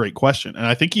to a great question. And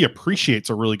I think he appreciates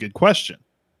a really good question.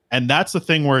 And that's the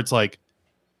thing where it's like,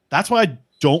 that's why I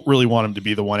don't really want him to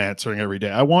be the one answering every day.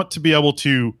 I want to be able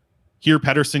to hear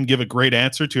Pettersson give a great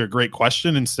answer to a great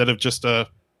question instead of just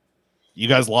you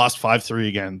guys lost 5-3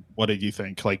 again. What did you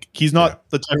think? Like, he's not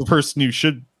the type of person who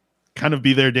should kind of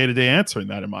be there day to day answering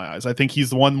that in my eyes. I think he's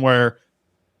the one where,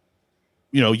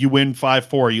 you win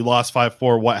 5-4, you lost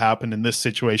 5-4. What happened in this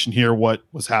situation here? What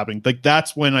was happening? Like,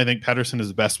 that's when I think Pettersson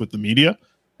is best with the media.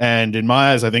 And in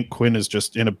my eyes, I think Quinn is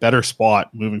just in a better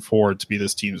spot moving forward to be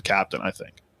this team's captain, I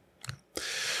think.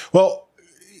 Well,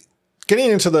 getting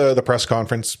into the press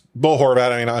conference, Bo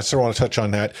Horvat, I still want to touch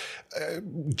on that.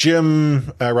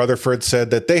 Jim Rutherford said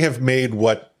that they have made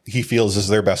what he feels is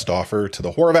their best offer to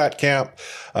the Horvat camp.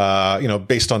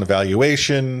 Based on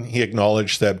evaluation, he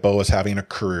acknowledged that Bo is having a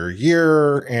career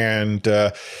year. And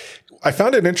I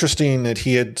found it interesting that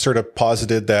he had sort of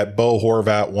posited that Bo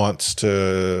Horvat wants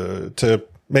to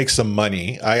make some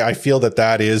money. I feel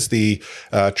that is the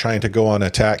trying to go on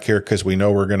attack here, because we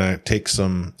know we're going to take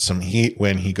some heat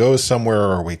when he goes somewhere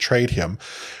or we trade him.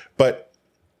 But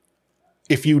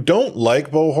if you don't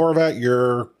like Bo Horvat,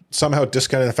 you're somehow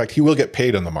discounting the fact he will get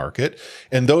paid in the market.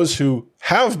 And those who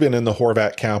have been in the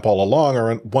Horvat camp all along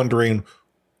are wondering,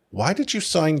 why did you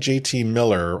sign JT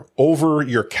Miller over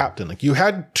your captain? Like, you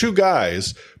had two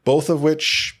guys, both of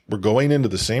which were going into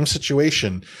the same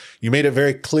situation. You made it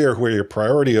very clear where your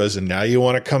priority is. And now you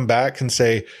want to come back and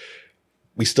say,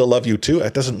 we still love you too.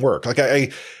 That doesn't work. Like, I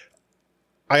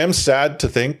am sad to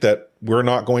think that we're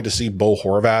not going to see Bo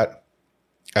Horvat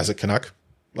as a Canuck.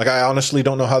 Like, I honestly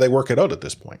don't know how they work it out at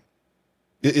this point.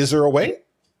 Is there a way?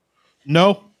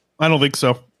 No, I don't think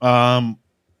so.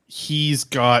 He's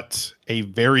got a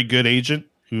very good agent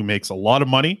who makes a lot of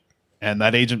money, and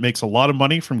that agent makes a lot of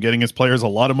money from getting his players a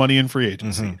lot of money in free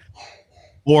agency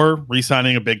or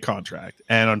re-signing a big contract.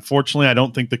 And unfortunately, I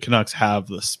don't think the Canucks have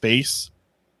the space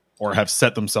or have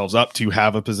set themselves up to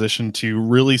have a position to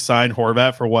really sign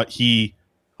Horvat for what he,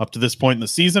 up to this point in the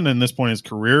season and this point in his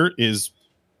career, is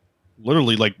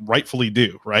literally like rightfully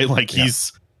due, right? Like,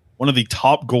 he's one of the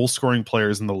top goal scoring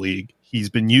players in the league. He's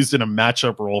been used in a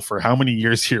matchup role for how many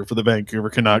years here for the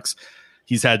Vancouver Canucks?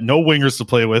 He's had no wingers to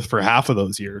play with for half of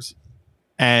those years.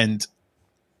 And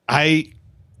I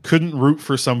couldn't root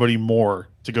for somebody more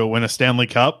to go win a Stanley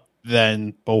Cup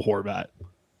than Bo Horvat.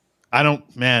 I don't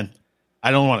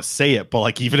want to say it, but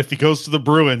like, even if he goes to the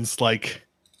Bruins, like,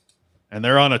 and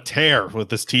they're on a tear with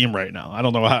this team right now. I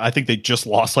don't know. I think they just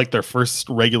lost like their first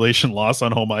regulation loss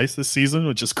on home ice this season,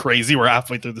 which is crazy. We're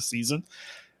halfway through the season.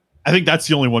 I think that's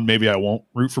the only one maybe I won't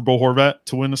root for Bo Horvat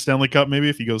to win the Stanley Cup, maybe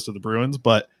if he goes to the Bruins.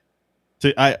 But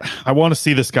I want to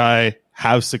see this guy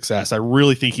have success. I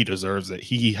really think he deserves it.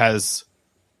 He has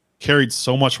carried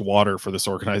so much water for this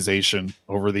organization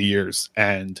over the years.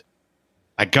 And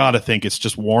I got to think it's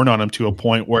just worn on him to a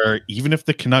point where even if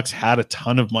the Canucks had a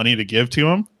ton of money to give to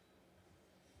him,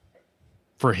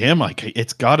 for him, like,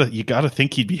 you gotta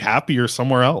think he'd be happier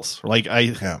somewhere else. Like,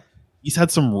 he's had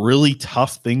some really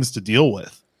tough things to deal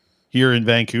with here in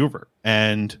Vancouver,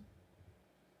 and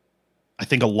I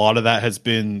think a lot of that has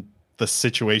been the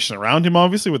situation around him,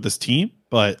 obviously, with this team.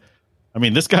 But I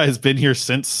mean, this guy has been here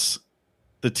since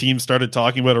the team started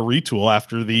talking about a retool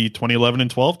after the 2011 and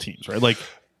 12 teams, right? Like,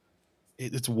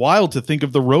 it's wild to think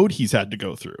of the road he's had to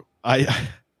go through.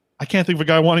 I can't think of a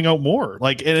guy wanting out more.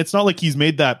 Like, and it's not like he's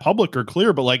made that public or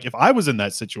clear, but like, if I was in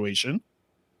that situation,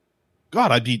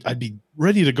 God, I'd be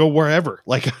ready to go wherever.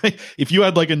 Like, if you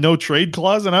had like a no trade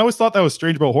clause, and I always thought that was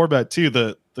strange about Horvat too.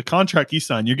 The contract he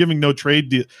signed, you're giving no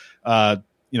trade.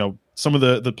 Some of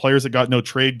the players that got no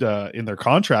trade in their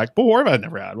contract, but Horvat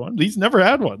never had one. He's never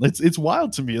had one. It's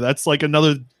wild to me. That's like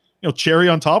another cherry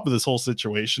on top of this whole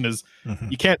situation is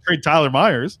you can't trade Tyler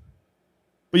Myers.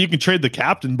 But you can trade the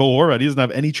captain, Bo Horvat. He doesn't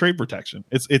have any trade protection.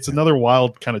 It's another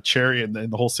wild kind of cherry in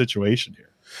the whole situation here.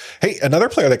 Hey, another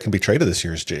player that can be traded this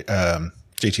year is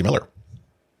JT Miller.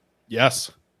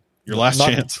 Yes. Your last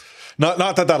chance.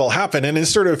 Not that that'll happen. And it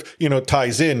sort of,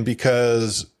 ties in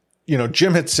because,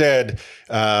 Jim had said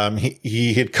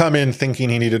he had come in thinking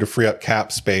he needed to free up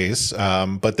cap space,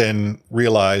 but then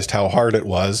realized how hard it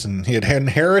was. And he had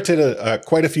inherited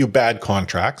quite a few bad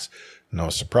contracts. no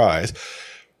surprise.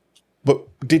 But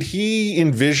did he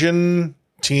envision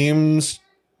teams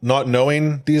not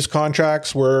knowing these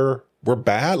contracts were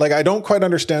bad? Like, I don't quite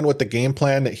understand what the game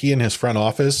plan that he and his front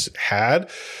office had,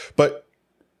 but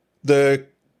the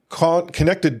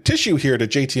connected tissue here to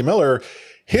JT Miller,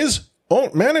 his own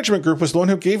management group was the one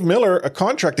who gave Miller a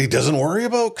contract he doesn't worry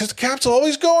about because the cap's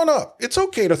always going up. It's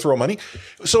okay to throw money.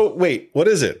 So wait, what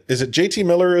is it? Is it JT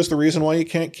Miller is the reason why you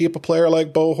can't keep a player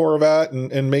like Bo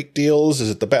Horvat and make deals? Is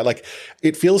it the bad? Like,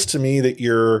 it feels to me that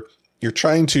you're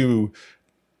trying to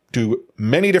do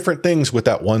many different things with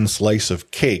that one slice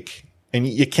of cake, and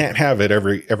you can't have it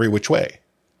every which way.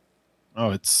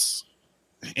 Oh, it's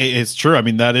true. I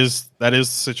mean, that is the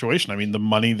situation. I mean, the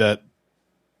money that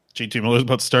JT Miller's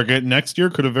about to start getting next year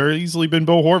could have very easily been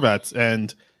Bo Horvat's.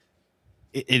 And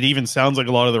it even sounds like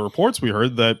a lot of the reports we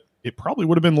heard that it probably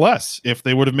would have been less if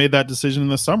they would have made that decision in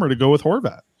the summer to go with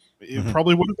Horvat. It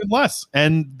probably would have been less.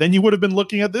 And then you would have been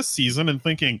looking at this season and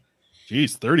thinking,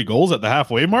 geez, 30 goals at the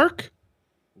halfway mark?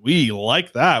 We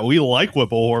like that. We like what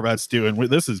Bo Horvat's doing.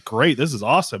 This is great. This is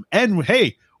awesome. And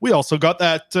hey, we also got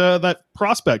that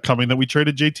prospect coming that we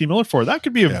traded JT Miller for. That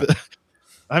could be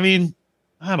I mean,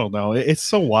 I don't know. It's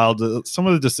so wild. Some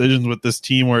of the decisions with this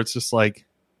team where it's just like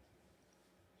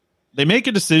they make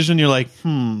a decision. You're like,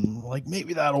 like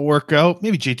maybe that'll work out.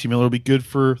 Maybe JT Miller will be good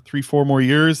for 3-4 more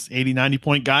years, 80, 90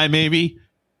 point guy. Maybe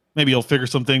he'll figure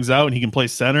some things out and he can play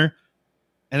center.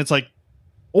 And it's like,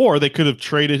 or they could have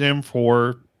traded him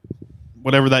for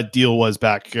whatever that deal was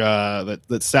back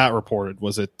that Stat reported.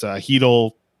 Was it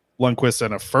Hedel, Lundqvist,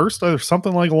 and a first or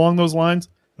something like along those lines?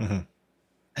 And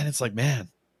it's like, man,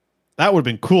 that would have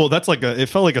been cool. That's like it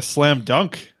felt like a slam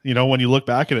dunk, when you look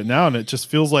back at it now, and it just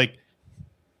feels like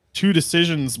two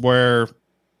decisions where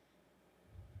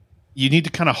you need to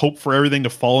kind of hope for everything to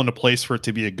fall into place for it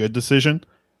to be a good decision.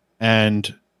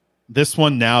 And this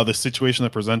one now, the situation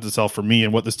that presents itself for me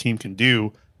and what this team can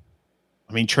do,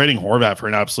 I mean, trading Horvat for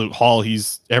an absolute haul,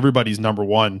 he's everybody's number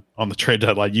one on the trade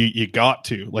deadline. You got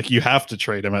to, you have to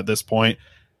trade him at this point.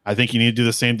 I think you need to do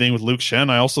the same thing with Luke Schenn.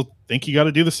 I also think you got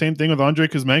to do the same thing with Andrei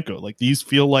Kuzmenko. These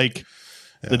feel like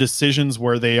the decisions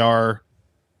where they are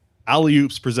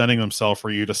alley-oops presenting themselves for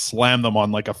you to slam them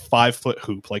on like a 5-foot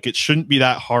hoop. It shouldn't be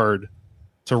that hard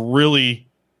to really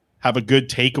have a good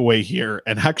takeaway here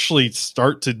and actually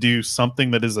start to do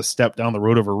something that is a step down the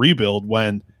road of a rebuild.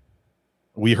 When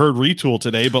we heard retool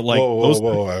today, but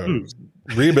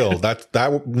rebuild.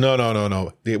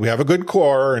 No. We have a good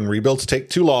core and rebuilds take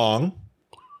too long.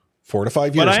 4 to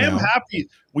 5 years. But I am happy.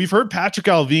 We've heard Patrick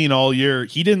Allvin all year.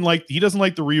 He doesn't like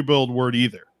the rebuild word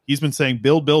either. He's been saying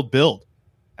build, build, build.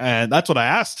 And that's what I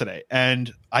asked today.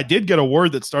 And I did get a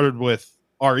word that started with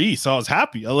RE, so I was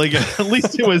happy. At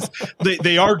least it was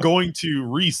they are going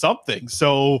to something.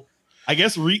 So I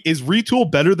guess is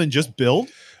retool better than just build?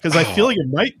 Because I feel like it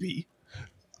might be.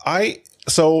 I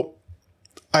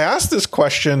asked this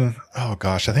question. Oh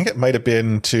gosh, I think it might have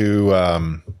been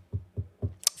to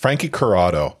Frankie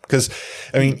Corrado, because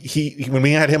I mean, he when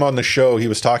we had him on the show, he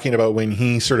was talking about when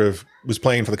he sort of was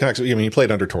playing for the Canucks. I mean, he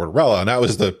played under Tortorella, and that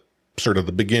was the sort of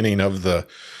the beginning of the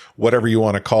whatever you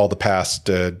want to call the past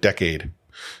decade,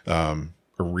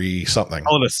 something.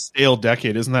 Call it a stale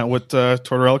decade, isn't that what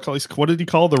Tortorella calls? What did he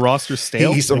call the roster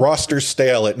stale? He's the roster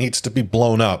stale. It needs to be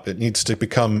blown up. It needs to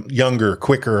become younger,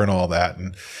 quicker, and all that.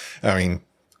 And I mean,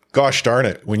 gosh darn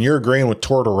it, when you're agreeing with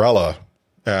Tortorella,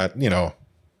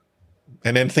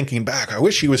 and then thinking back, I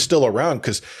wish he was still around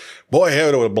because, boy,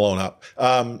 it would have blown up.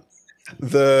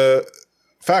 The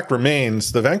fact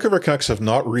remains, the Vancouver Canucks have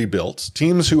not rebuilt.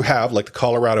 Teams who have, like the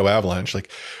Colorado Avalanche,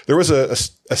 there was a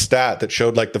stat that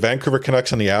showed the Vancouver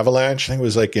Canucks and the Avalanche. I think it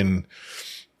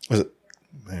was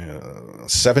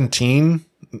 17?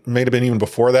 May have been even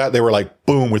before that. They were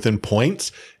boom within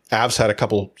points. Avs had a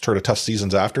couple sort of tough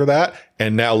seasons after that,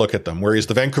 and now look at them. Whereas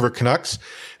the Vancouver Canucks,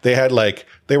 they had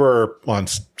they were on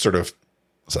sort of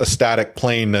a static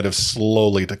plane that have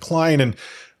slowly declined, and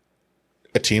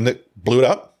a team that blew it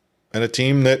up and a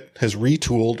team that has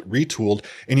retooled.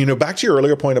 And, back to your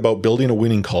earlier point about building a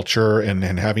winning culture and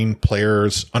having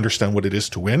players understand what it is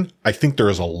to win. I think there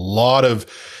is a lot of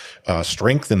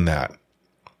strength in that,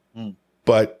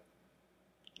 but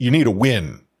you need a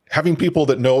win. Having people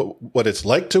that know what it's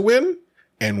like to win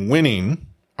and winning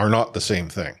are not the same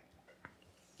thing.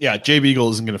 Yeah. Jay Beagle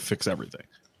isn't going to fix everything.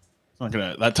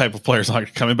 That type of player is not going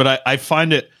to come in, but I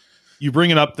find it, you bring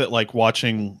it up that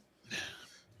watching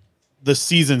the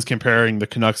seasons comparing the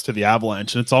Canucks to the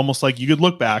Avalanche, and it's almost like you could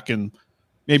look back and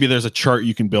maybe there's a chart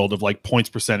you can build of points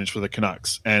percentage for the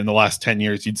Canucks. And the last 10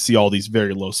 years, you'd see all these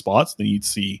very low spots. Then you'd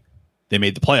see they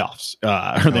made the playoffs,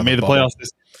 or they made the playoffs.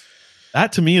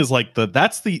 That to me is like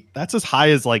that's as high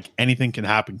as like anything can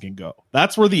happen can go.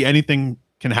 That's where the anything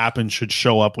can happen should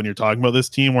show up when you're talking about this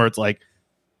team, where it's like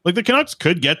the Canucks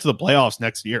could get to the playoffs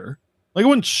next year. Like, it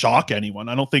wouldn't shock anyone.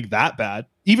 I don't think that bad.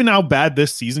 Even how bad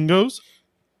this season goes,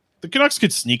 the Canucks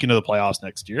could sneak into the playoffs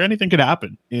next year. Anything could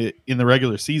happen in the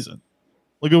regular season.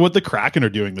 Look at what the Kraken are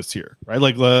doing this year, right?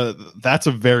 Like, that's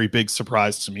a very big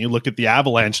surprise to me. Look at the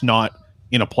Avalanche not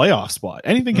in a playoff spot.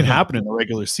 Anything can happen in the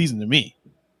regular season to me.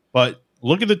 But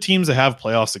look at the teams that have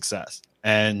playoff success.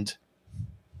 And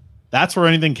that's where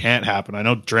anything can't happen. I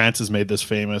know Drance has made this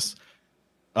famous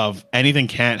of anything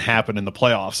can't happen in the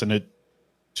playoffs. And it,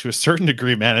 to a certain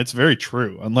degree, man, it's very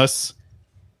true. Unless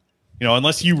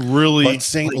you really... But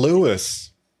St.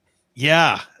 Louis.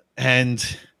 Yeah.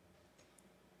 And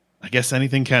I guess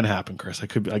anything can happen, Chris. I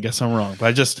guess I'm wrong.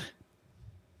 But the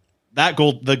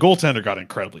goaltender got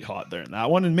incredibly hot there in that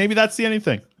one. And maybe that's the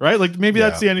anything, right? Like, maybe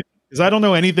that's the anything. Because I don't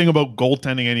know anything about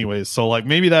goaltending anyways. So, like,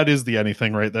 maybe that is the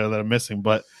anything right there that I'm missing.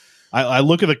 But I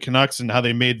look at the Canucks and how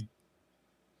they made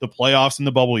the playoffs in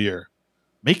the bubble year.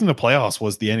 Making the playoffs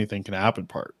was the anything can happen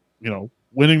part. You know,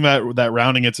 winning that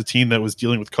round against a team that was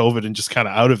dealing with COVID and just kind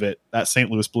of out of it, that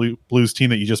St. Louis Blues team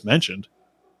that you just mentioned.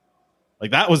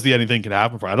 Like, that was the anything can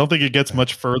happen part. I don't think it gets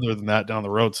much further than that down the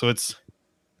road. So it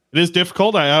is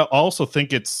difficult. I also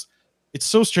think it's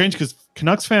so strange because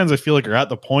Canucks fans, I feel like, are at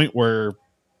the point where,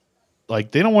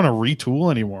 like, they don't want to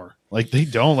retool anymore. Like, they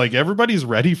don't. Like, everybody's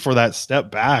ready for that step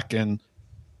back. And,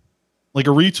 like,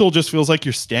 a retool just feels like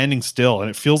you're standing still. And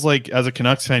it feels like, as a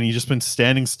Canucks fan, you've just been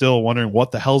standing still wondering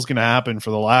what the hell's going to happen for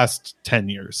the last 10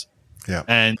 years. Yeah.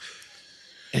 And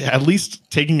at least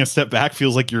taking a step back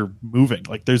feels like you're moving.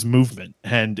 Like, there's movement.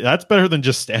 And that's better than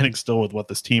just standing still with what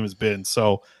this team has been.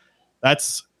 So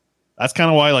that's kind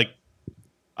of why, like,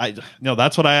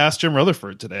 that's what I asked Jim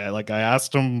Rutherford today. I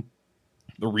asked him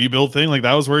the rebuild thing. Like,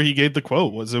 that was where he gave the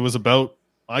quote. It was about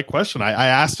my question. I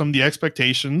asked him the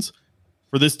expectations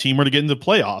for this team were to get into the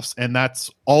playoffs. And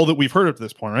that's all that we've heard at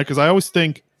this point, right? Because I always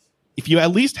think if you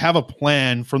at least have a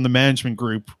plan from the management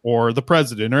group or the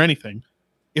president or anything,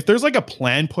 if there's like a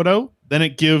plan put out, then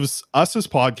it gives us as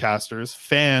podcasters,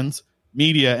 fans,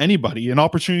 media, anybody an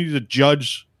opportunity to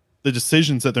judge the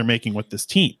decisions that they're making with this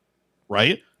team,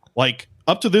 right? Like,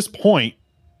 up to this point,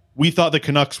 we thought the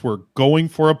Canucks were going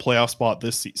for a playoff spot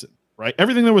this season, right?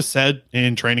 Everything that was said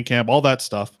in training camp, all that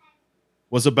stuff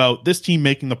was about this team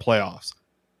making the playoffs.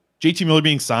 JT Miller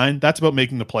being signed, that's about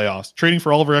making the playoffs. Trading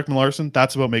for Oliver Ekman-Larsson,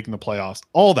 that's about making the playoffs.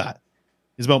 All that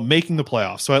is about making the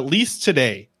playoffs. So at least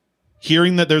today,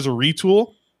 hearing that there's a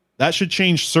retool, that should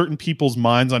change certain people's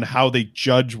minds on how they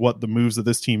judge what the moves that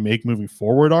this team make moving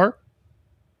forward are.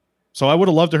 So I would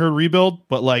have loved to hear rebuild,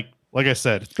 but like I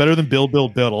said, it's better than build.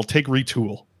 I'll take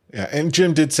retool. Yeah, and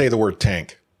Jim did say the word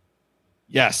tank.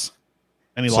 Yes.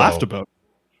 And he laughed about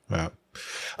it.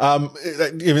 Yeah.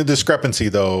 Even discrepancy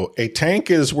though, a tank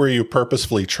is where you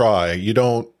purposefully try. You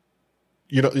don't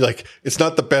like, it's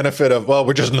not the benefit of, well,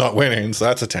 we're just not winning, so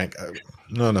that's a tank.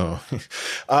 No.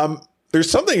 There's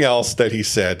something else that he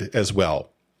said as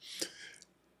well.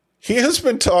 He has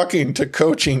been talking to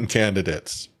coaching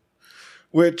candidates,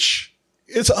 which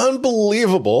is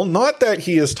unbelievable. Not that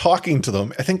he is talking to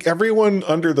them. I think everyone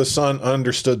under the sun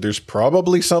understood there's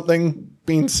probably something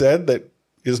being said that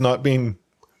is not being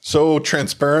so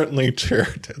transparently to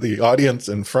the audience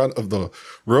in front of the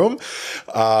room.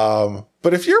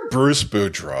 But if you're Bruce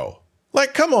Boudreau,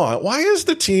 like, come on, why is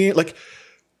the team, like,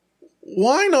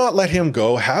 why not let him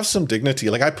go, have some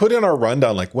dignity? Like, I put in our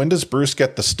rundown, like, when does Bruce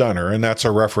get the stunner? And that's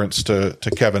a reference to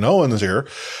Kevin Owens here.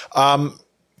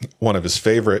 One of his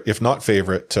favorite, if not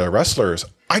favorite, wrestlers.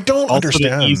 I don't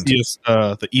understand.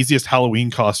 The easiest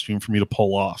Halloween costume for me to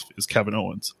pull off is Kevin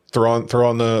Owens. Throw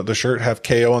on the shirt, have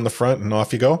KO on the front, and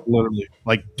off you go. Literally,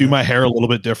 like, do my hair a little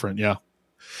bit different. Yeah.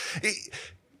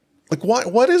 Like,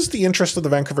 what is the interest of the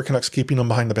Vancouver Canucks keeping him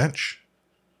behind the bench?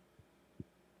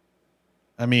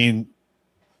 I mean,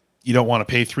 you don't want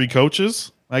to pay 3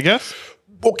 coaches, I guess.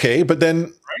 Okay, but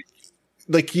then,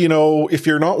 like, you know, if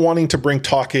you're not wanting to bring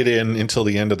Tocchet in until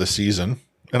the end of the season,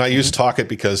 and I use Tocchet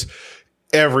because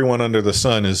everyone under the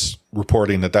sun is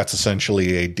reporting that that's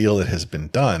essentially a deal that has been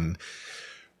done.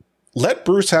 Let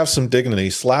Bruce have some dignity,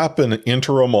 slap an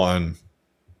interim on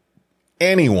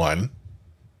anyone.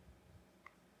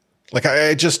 Like,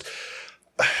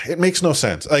 it makes no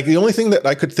sense. Like, the only thing that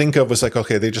I could think of was like,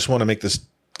 okay, they just want to make this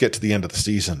get to the end of the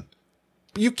season.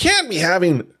 But you can't be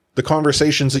having the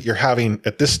conversations that you're having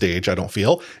at this stage, I don't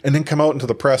feel, and then come out into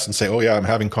the press and say, oh yeah, I'm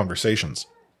having conversations.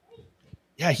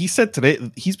 Yeah, he said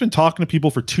today he's been talking to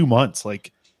people for 2 months.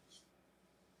 Like,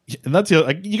 And that's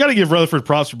you got to give Rutherford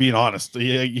props for being honest.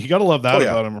 You got to love that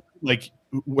about him. Like,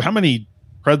 how many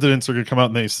presidents are going to come out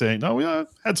and they say, no, we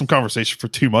had some conversation for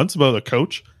 2 months about a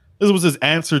coach. This was his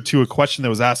answer to a question that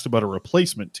was asked about a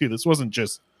replacement too. This wasn't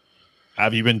just,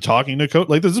 have you been talking to coach?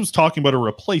 Like, this was talking about a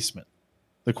replacement.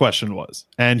 The question was,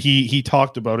 and he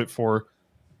talked about it for,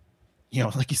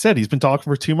 like he said, he's been talking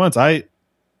for 2 months.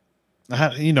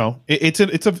 It's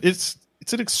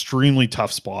an extremely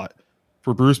tough spot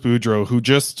for Bruce Boudreau, who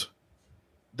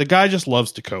the guy just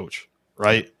loves to coach,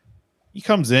 right? He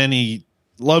comes in, he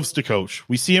loves to coach.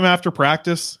 We see him after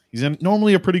practice. He's in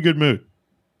normally a pretty good mood.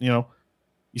 You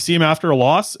see him after a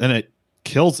loss and it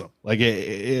kills him. Like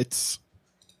it's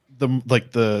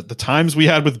the times we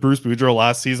had with Bruce Boudreau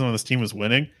last season when this team was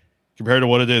winning compared to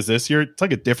what it is this year. It's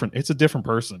like it's a different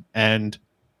person. And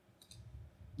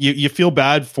you feel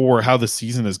bad for how the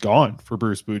season has gone for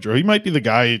Bruce Boudreau. He might be the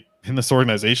guy in this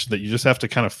organization that you just have to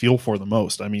kind of feel for the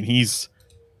most. I mean, he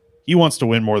wants to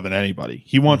win more than anybody.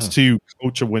 He wants to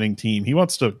coach a winning team. He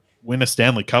wants to win a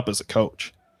Stanley Cup as a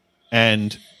coach.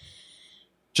 And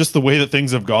just the way that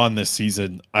things have gone this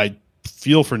season, I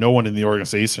feel for no one in the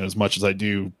organization as much as I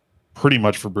do pretty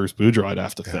much for Bruce Boudreau, I'd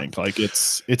have to think. Like,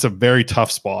 it's a very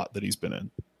tough spot that he's been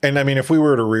in. And I mean, if we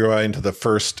were to rewind to the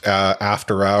first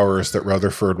after hours that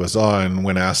Rutherford was on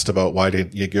when asked about why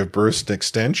did you give Bruce an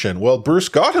extension? Well, Bruce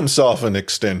got himself an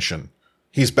extension.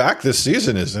 He's back this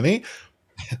season, isn't he?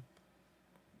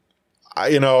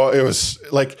 It was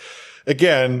like,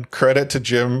 again, credit to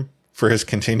Jim for his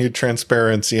continued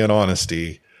transparency and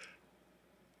honesty.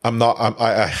 I'm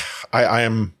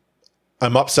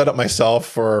upset at myself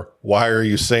for why are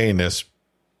you saying this?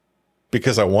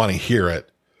 Because I want to hear it.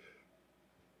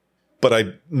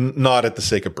 But not at the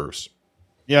sake of Bruce.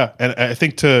 Yeah, and I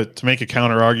think to make a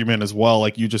counter argument as well,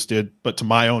 like you just did, but to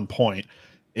my own point,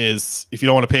 is if you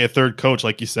don't want to pay a third coach,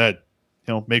 like you said,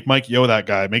 make Mike Yeo that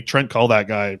guy, make Trent Cull that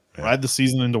guy, ride the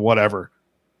season into whatever,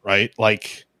 right?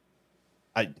 Like,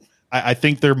 I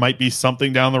think there might be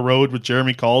something down the road with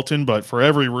Jeremy Colleton, but for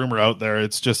every rumor out there,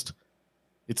 it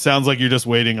sounds like you're just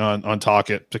waiting on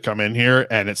Tocchet to come in here,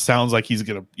 and it sounds like he's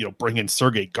going to bring in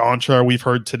Sergei Gonchar. We've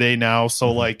heard today now,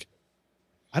 so like.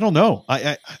 I don't know.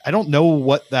 I don't know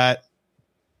what that.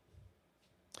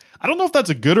 I don't know if that's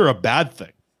a good or a bad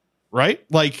thing, right?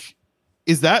 Like,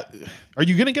 are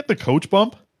you going to get the coach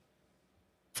bump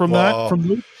from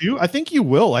those two? I think you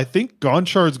will. I think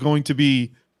Gonchar is going to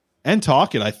be, and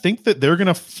Tocchet. I think that they're going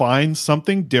to find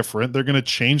something different. They're going to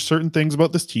change certain things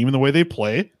about this team and the way they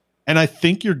play. And I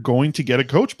think you're going to get a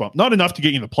coach bump. Not enough to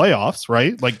get you in the playoffs,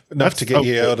 right? Like enough to get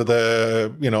you out of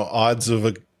the odds of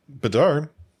a Bedard.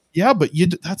 Yeah, but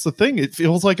that's the thing. It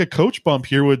feels like a coach bump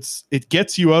here. It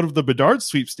gets you out of the Bedard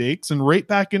sweepstakes and right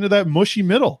back into that mushy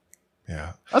middle.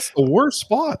 Yeah. That's the worst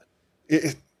spot.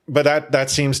 But that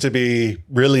seems to be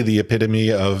really the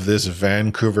epitome of this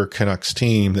Vancouver Canucks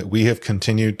team that we have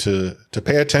continued to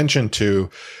pay attention to.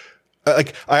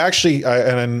 Like,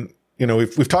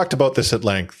 we've talked about this at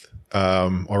length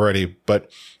already,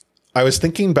 but I was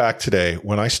thinking back today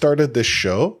when I started this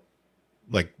show,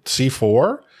 like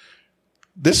C4,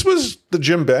 this was the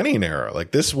Jim Benning era.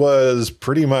 Like, this was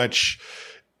pretty much,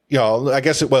 I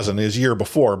guess it wasn't his year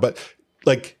before, but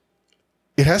like,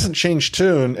 it hasn't changed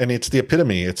tune, and it's the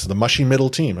epitome. It's the mushy middle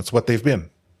team. It's what they've been.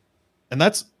 And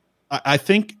I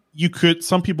think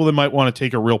some people that might want to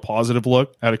take a real positive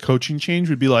look at a coaching change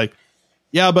would be like,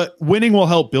 yeah, but winning will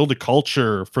help build a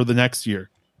culture for the next year.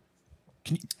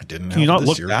 Can you not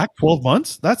look back 12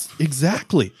 months? That's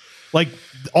exactly like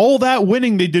all that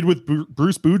winning they did with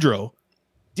Bruce Boudreau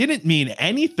didn't mean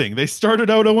anything. They started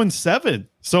out 0-7.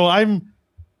 So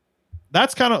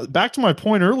that's kind of back to my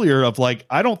point earlier of like,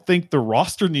 I don't think the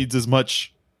roster needs as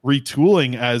much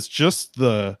retooling as just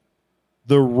the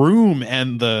room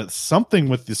and the something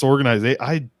with this organization.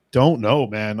 I don't know,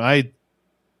 man.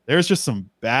 There's just some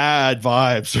bad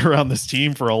vibes around this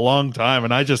team for a long time.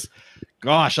 And I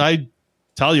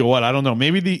tell you what, I don't know.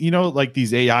 Maybe like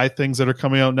these AI things that are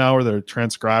coming out now where they're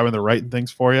transcribing, they're writing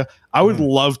things for you. I would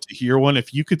love to hear one.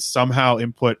 If you could somehow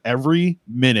input every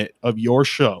minute of your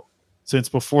show since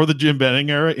before the Jim Benning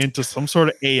era into some sort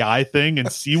of AI thing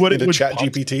and see what it would chat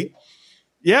GPT.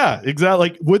 Yeah,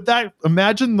 exactly. Like,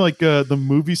 imagine like the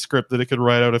movie script that it could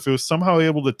write out if it was somehow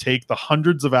able to take the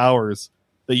hundreds of hours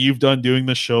that you've done doing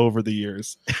the show over the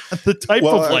years. The type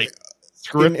of like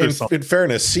script or something. In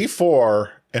fairness, C4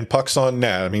 and Pucks on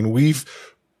Net, I mean,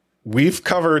 we've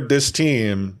covered this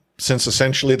team since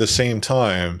essentially the same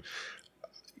time.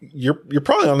 You're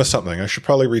probably onto something. I should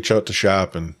probably reach out to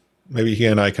Shap, and maybe he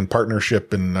and I can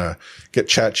partnership and get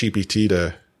ChatGPT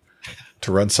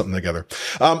to run something together.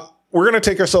 We're going to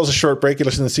take ourselves a short break. You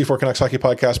listen to the C4 Canucks Hockey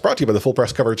Podcast, brought to you by the Full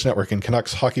Press Coverage Network and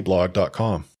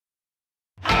CanucksHockeyBlog.com.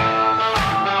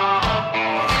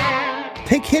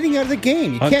 Take hitting out of the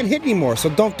game. You can't hit anymore, so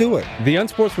don't do it. The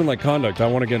unsportsmanlike conduct, I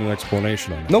want to get an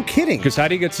explanation on that. No kidding. Because how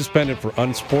do you get suspended for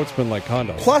unsportsmanlike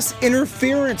conduct? Plus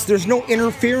interference. There's no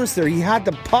interference there. He had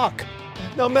the puck.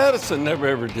 Now, Madison never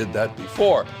ever did that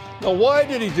before. Now, why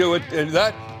did he do it?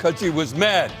 Because he was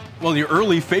mad. Well, your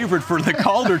early favorite for the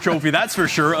Calder Trophy, that's for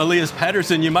sure. Elias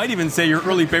Pettersson, you might even say your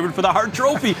early favorite for the Hart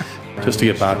Trophy. Just to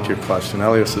get back to your question,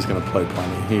 Elias is going to play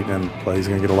plenty. He didn't play. He's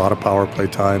going to get a lot of power play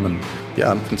time. And,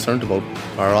 yeah, I'm concerned about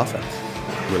our offense.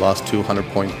 We lost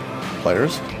 200-point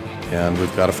players, and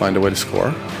we've got to find a way to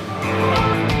score.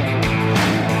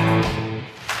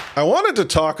 I wanted to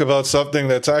talk about something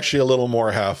that's actually a little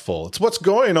more half full. It's what's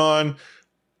going on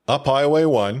up Highway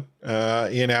 1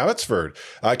 in Abbotsford.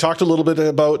 I talked a little bit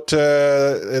about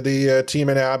the team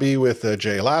in Abbey with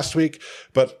Jay last week,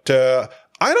 but I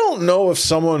don't know if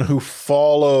someone who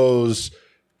follows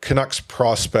Canucks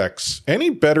prospects any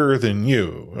better than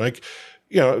you. Like,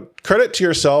 credit to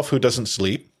yourself who doesn't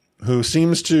sleep, who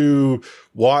seems to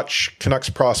watch Canucks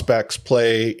prospects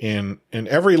play in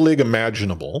every league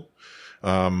imaginable.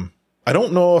 I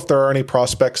don't know if there are any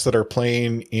prospects that are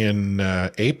playing in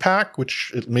APAC,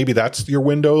 which maybe that's your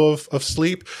window of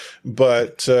sleep.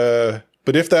 But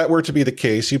if that were to be the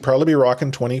case, you'd probably be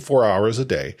rocking 24 hours a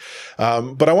day.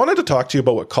 But I wanted to talk to you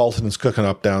about what Colton is cooking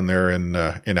up down there in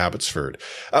Abbotsford.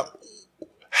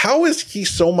 How is he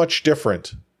so much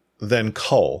different than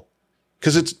Cull?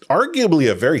 Because it's arguably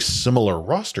a very similar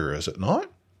roster, is it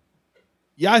not?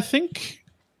 Yeah, I think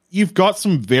you've got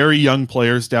some very young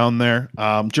players down there.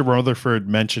 Jim Rutherford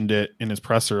mentioned it in his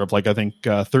presser of I think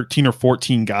 13 or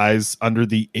 14 guys under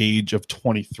the age of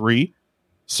 23.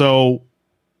 So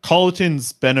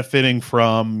Colleton's benefiting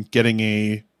from getting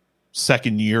a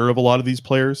second year of a lot of these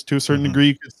players to a certain degree,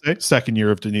 you could say. Second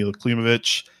year of Danila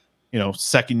Klimovich,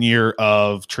 second year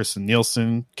of Tristan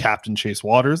Nielsen, Captain Chase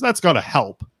Waters. That's got to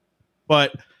help.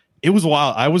 But it was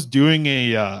wild. I was doing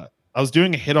a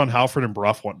hit on Halford and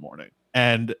Bruff one morning,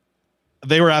 and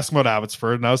they were asking about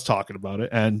Abbotsford, and I was talking about it,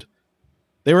 and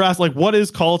they were asked, what is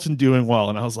Colleton doing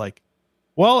well? And I was like,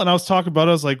 and I was talking about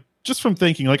it, I was like, just from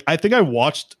thinking, I think I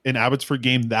watched an Abbotsford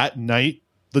game that night,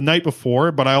 the night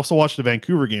before, but I also watched the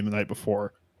Vancouver game the night before.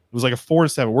 It was a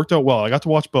 4-7. It worked out well. I got to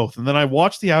watch both. And then I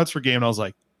watched the Abbotsford game, and I was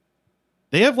like,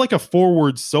 they have a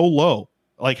forward so low,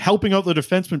 helping out the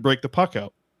defenseman break the puck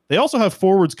out. They also have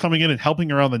forwards coming in and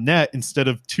helping around the net instead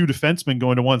of two defensemen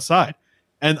going to one side.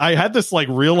 And I had this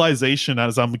realization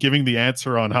as I'm giving the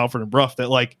answer on Halford and Bruff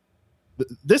that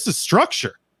this is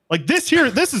structure. This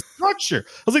is structure.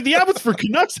 I was like, the Abbotsford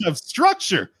Canucks have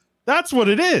structure. That's what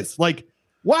it is.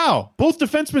 Wow, both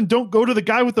defensemen don't go to the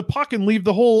guy with the puck and leave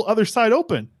the whole other side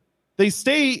open. They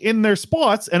stay in their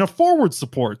spots, and a forward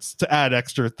supports to add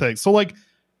extra things. So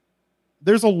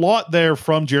there's a lot there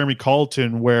from Jeremy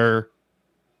Colleton where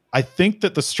I think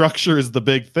that the structure is the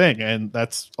big thing, and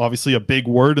that's obviously a big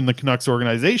word in the Canucks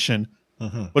organization.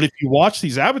 But if you watch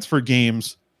these Abbotsford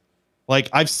games,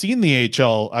 I've seen the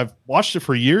AHL, I've watched it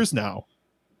for years now,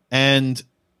 and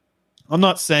I'm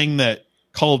not saying that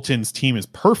Colleton's team is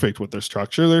perfect with their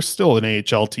structure. There's still an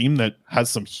AHL team that has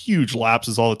some huge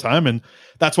lapses all the time, and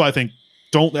that's why I think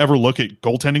don't ever look at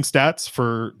goaltending stats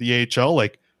for the AHL.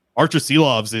 Archer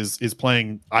Seelovs is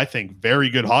playing, I think, very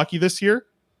good hockey this year.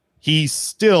 He's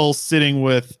still sitting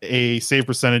with a save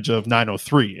percentage of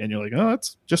 .903, and you're like, oh,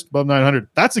 that's just above 900.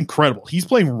 That's incredible. He's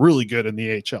playing really good in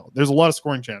the AHL. There's a lot of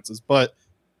scoring chances, but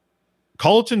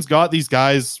Colleton's got these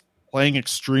guys playing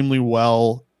extremely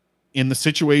well in the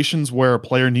situations where a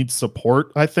player needs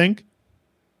support, I think.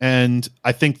 And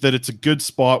I think that it's a good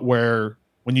spot where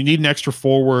when you need an extra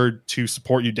forward to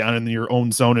support you down in your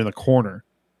own zone in the corner,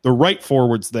 the right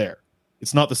forward's there.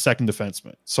 It's not the second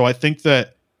defenseman. So I think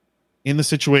that in the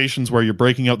situations where you're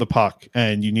breaking out the puck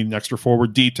and you need an extra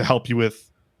forward deep to help you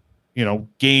with,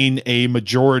 gain a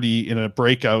majority in a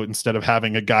breakout instead of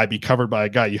having a guy be covered by a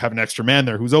guy, you have an extra man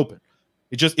there who's open.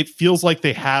 It feels like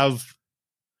they have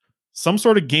some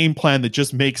sort of game plan that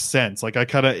just makes sense.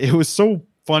 It was so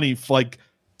funny,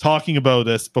 talking about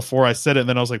this before I said it. And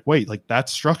then I was like, wait,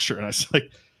 that's structure. And I was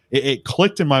like, it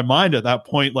clicked in my mind at that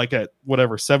point, at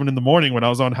 7 a.m. when I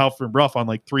was on Halford and Bruff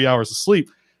on 3 hours of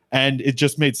sleep. And it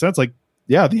just made sense.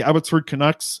 The Abbotsford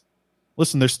Canucks,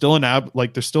 listen, they're still an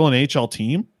AHL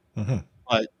team,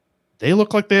 but they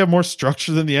look like they have more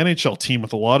structure than the NHL team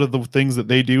with a lot of the things that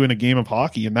they do in a game of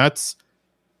hockey. And that's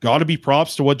got to be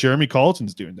props to what Jeremy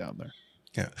Colleton's doing down there.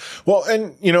 Yeah. Well,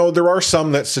 and, there are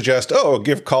some that suggest,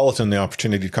 give Colliton the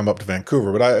opportunity to come up to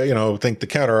Vancouver. But I, think the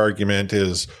counter argument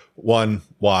is, one,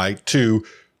 why? Two,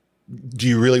 do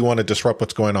you really want to disrupt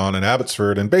what's going on in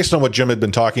Abbotsford? And based on what Jim had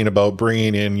been talking about,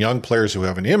 bringing in young players who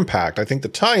have an impact, I think the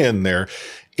tie-in there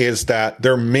is that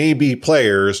there may be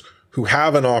players who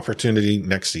have an opportunity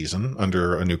next season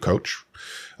under a new coach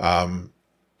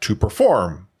to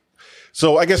perform.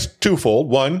 So I guess twofold.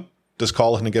 One, does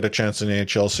Colliton get a chance in the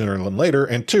NHL sooner than later?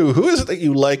 And two, who is it that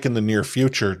you like in the near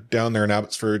future down there in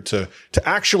Abbotsford to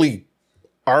actually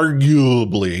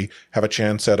arguably have a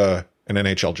chance at an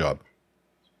NHL job?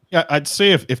 Yeah, I'd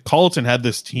say if Colliton had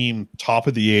this team top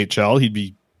of the AHL, he'd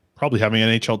be probably having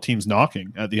NHL teams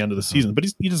knocking at the end of the season. But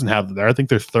he doesn't have them there. I think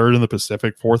they're third in the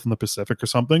Pacific, fourth in the Pacific or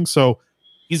something. So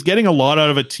he's getting a lot out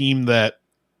of a team that,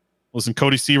 listen,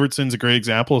 Cody Sievertson's a great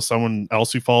example of someone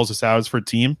else who follows this Abbotsford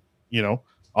team.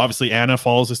 Obviously Anna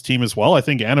follows this team as well. I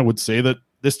think Anna would say that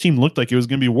this team looked like it was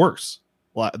going to be worse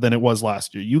than it was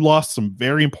last year. You lost some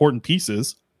very important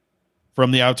pieces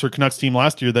from the Abbotsford Canucks team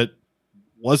last year that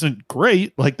wasn't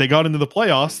great. Like, they got into the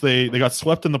playoffs. They got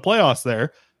swept in the playoffs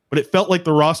there, but it felt like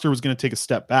the roster was going to take a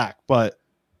step back. But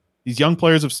these young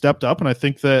players have stepped up, and I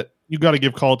think that you got to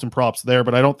give Colliton props there,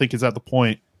 but I don't think he's at the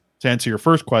point, to answer your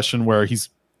first question, where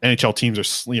NHL teams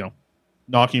are,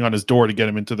 knocking on his door to get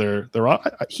him into their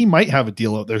he might have a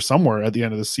deal out there somewhere at the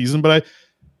end of the season. But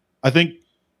I think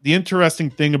the interesting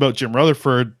thing about Jim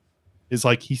Rutherford is,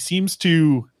 like, he seems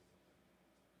to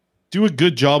do a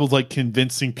good job of, like,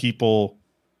 convincing people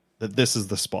that this is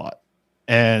the spot.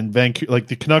 And Vancouver, like,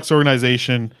 the Canucks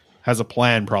organization has a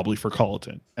plan probably for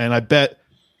Colliton. And I bet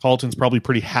Colliton's probably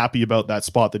pretty happy about that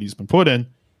spot that he's been put in,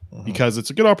 because it's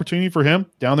a good opportunity for him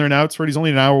down there in Abbotsford. He's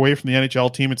only an hour away from the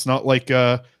NHL team. It's not like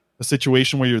a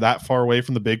situation where you're that far away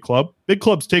from the big club. Big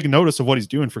club's taking notice of what he's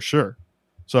doing for sure.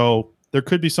 So there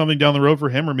could be something down the road for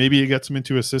him, or maybe it gets him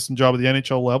into assistant job at the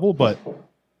NHL level, but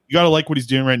you got to like what he's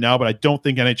doing right now. But I don't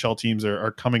think NHL teams are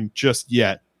coming just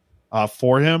yet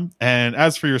for him. And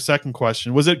as for your second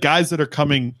question, was it guys that are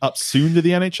coming up soon to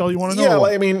the NHL you want to know?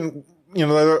 Yeah, I mean,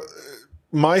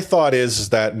 my thought is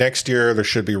that next year there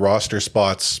should be roster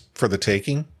spots for the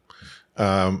taking.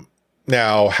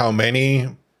 Now, how many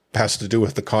has to do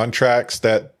with the contracts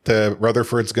that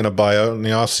Rutherford's going to buy out in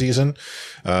the off season.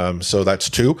 So that's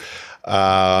two.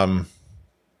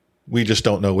 We just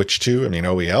don't know which two. I mean,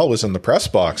 OEL was in the press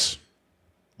box.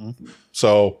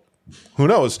 So who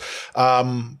knows?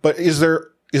 But is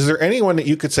there anyone that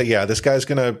you could say, yeah, this guy's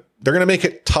they're going to make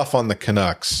it tough on the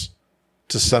Canucks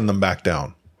to send them back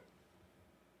down?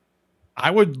 I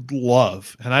would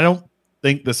love, and I don't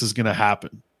think this is going to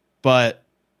happen, but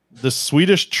the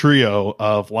Swedish trio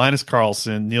of Linus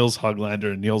Karlsson, Niels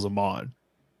Höglander, and Niels Amon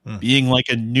being like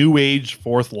a new age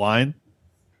fourth line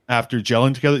after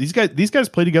gelling together. These guys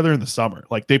play together in the summer.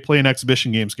 Like, they play in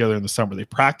exhibition games together in the summer. They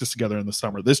practice together in the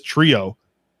summer. This trio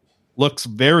looks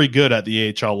very good at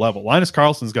the AHL level. Linus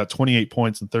Karlsson's got 28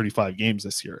 points in 35 games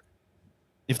this year.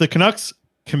 If the Canucks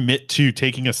commit to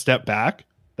taking a step back,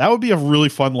 that would be a really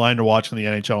fun line to watch in the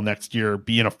NHL next year,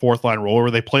 be in a fourth line role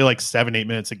where they play like 7-8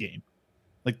 minutes a game.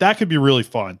 Like, that could be really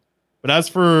fun. But as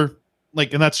for,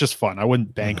 like, and that's just fun. I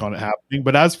wouldn't bank on it happening.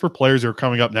 But as for players who are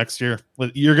coming up next year,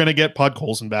 you're going to get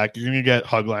Podkolzin back. You're going to get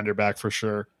Höglander back for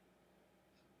sure.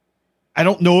 I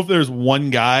don't know if there's one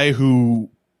guy who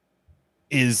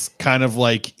is kind of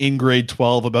like in grade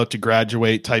 12 about to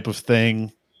graduate type of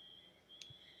thing.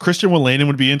 Christian Wolanin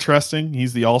would be interesting.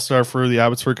 He's the all-star for the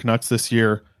Abbotsford Canucks this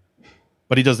year,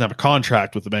 but he doesn't have a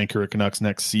contract with the Vancouver Canucks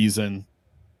next season.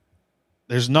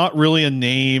 There's not really a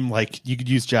name. Like, you could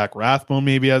use Jack Rathbone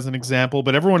maybe as an example,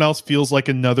 but everyone else feels like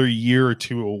another year or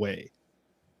two away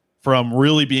from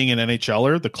really being an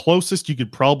NHLer. The closest you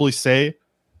could probably say,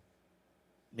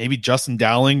 maybe Justin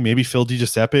Dowling, maybe Phil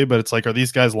DiGiuseppe, but it's like, are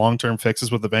these guys long-term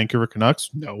fixes with the Vancouver Canucks?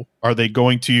 No. Are they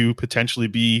going to potentially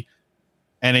be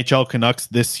NHL Canucks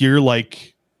this year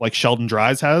like Sheldon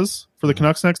Dries has for the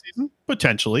Canucks next season?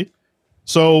 Potentially.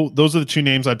 So those are the two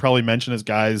names I'd probably mention as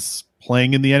guys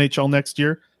playing in the NHL next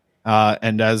year.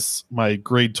 And as my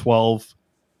grade 12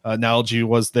 analogy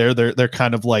was there, they're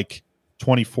kind of like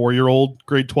 24-year-old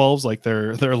grade 12s. Like,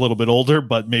 they're a little bit older,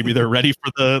 but maybe they're ready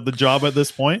for the job at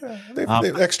this point.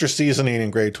 They've extra seasoning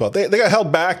in grade 12. They got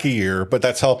held back a year, but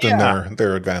that's helped in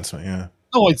their advancement. Yeah.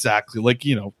 Oh, exactly. Like,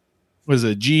 was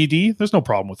it GED? There's no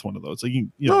problem with one of those. Like,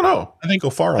 no. I think go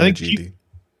far on the GED.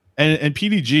 And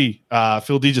PDG,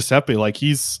 Phil DiGiuseppe, like,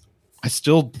 I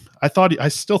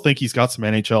still think he's got some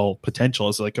NHL potential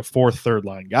as like a fourth, third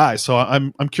line guy. So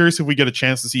I'm curious if we get a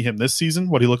chance to see him this season,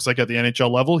 what he looks like at the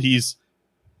NHL level. He's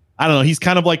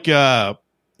kind of like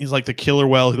he's like the killer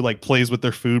whale who like plays with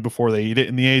their food before they eat it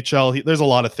in the AHL. There's a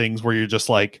lot of things where you're just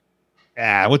like,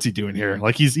 what's he doing here?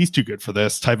 Like he's too good for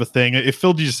this type of thing. If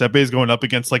Phil DiGiuseppe is going up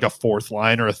against like a fourth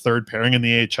line or a third pairing in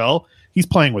the AHL, he's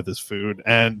playing with his food,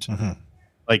 and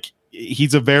like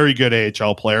he's a very good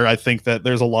AHL player. I think that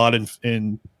there's a lot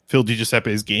in Phil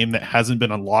DiGiuseppe's game that hasn't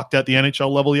been unlocked at the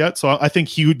NHL level yet. So I think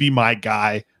he would be my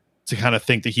guy to kind of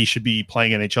think that he should be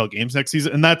playing NHL games next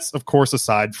season. And that's of course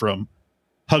aside from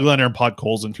Höglander and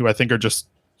Podkolzin, who I think are just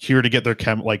here to get their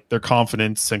their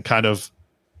confidence and kind of,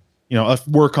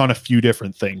 work on a few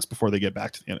different things before they get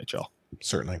back to the NHL.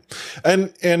 Certainly.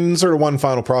 And sort of one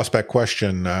final prospect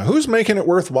question. Who's making it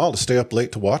worthwhile to stay up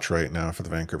late to watch right now for the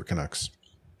Vancouver Canucks?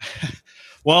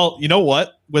 Well, you know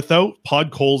what? Without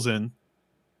Podkolzin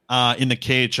in the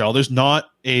KHL, there's not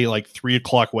a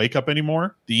 3:00 wake up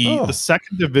anymore. The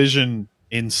second division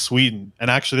in Sweden, and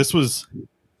actually this was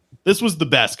the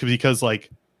best because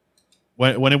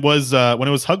when it was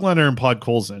Höglander and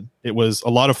Podkolzin, it was a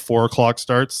lot of 4:00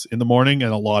 starts in the morning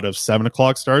and a lot of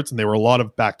 7:00 starts, and they were a lot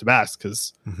of back-to-backs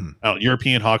because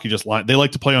European hockey they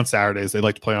like to play on Saturdays, they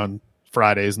like to play on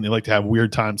Fridays, and they like to have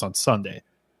weird times on Sunday.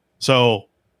 So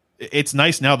it's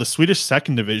nice now. The Swedish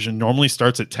second division normally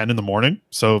starts at 10 in the morning,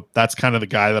 so that's kind of the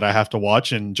guy that I have to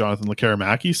watch, in Jonathan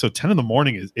Lekaramäki. So 10 in the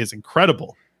morning is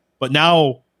incredible. But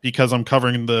now, because I'm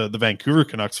covering the Vancouver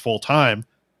Canucks full time,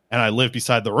 and I live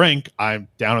beside the rink, I'm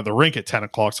down at the rink at 10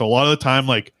 o'clock. So a lot of the time,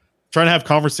 trying to have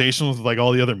conversations with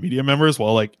all the other media members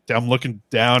while I'm looking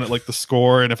down at the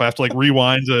score, and if I have to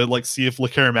rewind to see if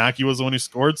Lekaramäki was the one who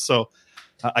scored. So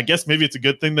I guess maybe it's a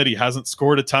good thing that he hasn't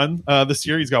scored a ton this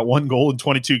year. He's got 1 goal in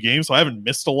 22 games, so I haven't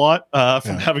missed a lot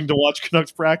from having to watch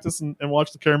Canucks practice and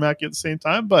watch Lekaramäki at the same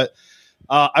time. But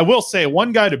I will say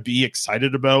one guy to be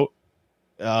excited about,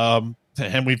 and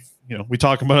we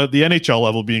talk about at the NHL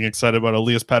level being excited about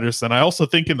Elias Pettersson. I also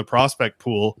think in the prospect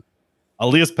pool,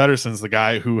 Elias Pettersson's the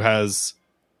guy who has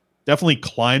definitely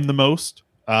climbed the most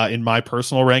in my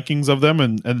personal rankings of them.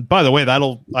 And by the way,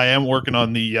 I am working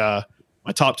on the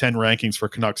my top 10 rankings for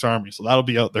Canucks Army, so that'll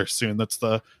be out there soon.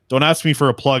 Don't ask me for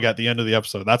a plug at the end of the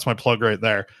episode. That's my plug right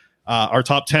there. Our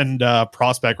top 10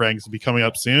 prospect rankings will be coming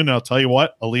up soon. And I'll tell you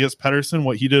what, Elias Pettersson,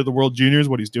 what he did at the World Juniors,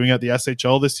 what he's doing at the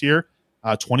SHL this year.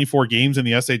 24 games in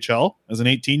the SHL as an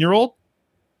 18-year-old,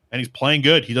 and he's playing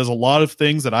good. He does a lot of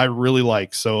things that I really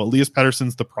like. So Elias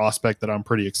Pettersson's the prospect that I'm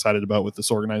pretty excited about with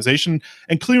this organization,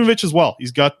 and Klimovich as well.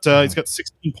 He's got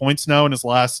 16 points now in his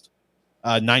last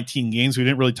 19 games. We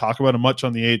didn't really talk about him much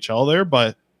on the AHL there,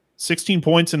 but 16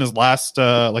 points in his last,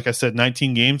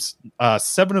 19 games.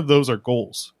 7 of those are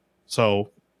goals.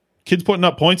 So kid's putting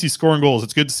up points. He's scoring goals.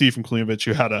 It's good to see from Klimovich,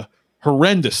 who had a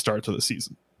horrendous start to the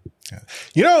season.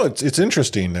 It's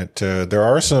interesting that there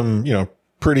are some,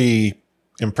 pretty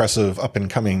impressive up and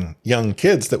coming young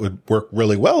kids that would work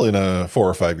really well in 4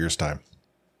 or 5 years time.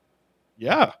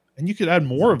 Yeah. And you could add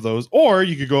more of those, or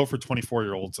you could go for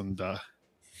 24-year-olds. And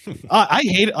I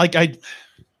hate it.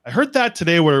 I heard that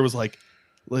today where it was like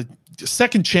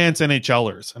second chance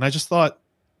NHLers. And I just thought,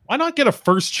 why not get a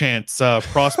first chance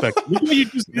prospect? What do you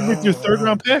just do with your 3rd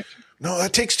round pick? No,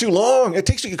 that takes too long.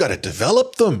 You got to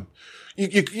develop them.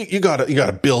 You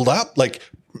gotta build up.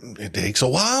 It takes a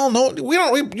while. No, we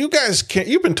don't. You guys can't.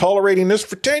 You've been tolerating this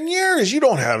for 10 years. You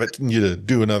don't have it. You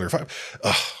do another 5.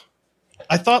 Ugh.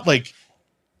 I thought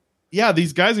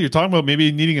these guys that you're talking about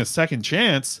maybe needing a second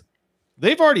chance,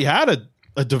 they've already had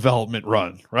a development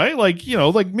run, right?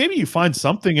 Maybe you find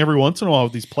something every once in a while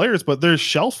with these players, but their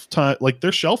shelf time,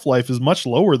 their shelf life is much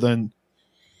lower than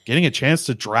getting a chance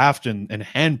to draft and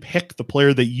hand pick the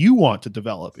player that you want to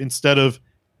develop instead of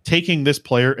taking this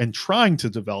player and trying to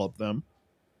develop them.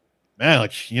 Man,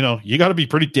 you got to be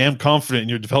pretty damn confident in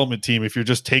your development team if you're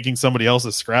just taking somebody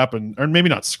else's scrap or maybe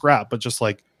not scrap, but just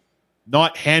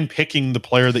not hand picking the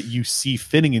player that you see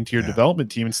fitting into your development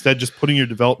team. Instead, just putting your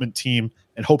development team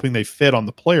and hoping they fit on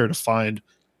the player to find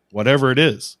whatever it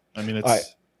is. I mean,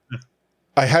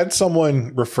 I had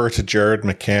someone refer to Jared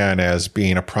McCann as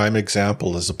being a prime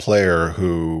example as a player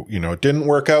who, didn't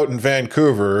work out in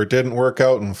Vancouver, didn't work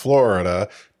out in Florida,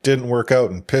 didn't work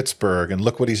out in Pittsburgh, and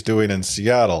look what he's doing in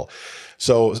Seattle.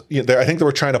 So I think they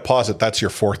were trying to posit that's your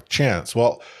 4th chance.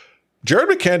 Well, Jared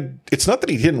McCann, it's not that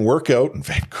he didn't work out in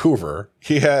Vancouver.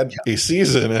 He had a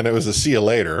season and it was a see you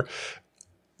later.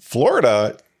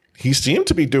 Florida, he seemed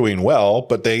to be doing well,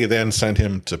 but they then sent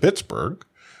him to Pittsburgh.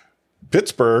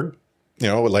 Pittsburgh,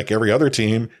 like every other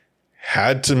team,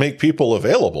 had to make people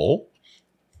available.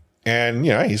 And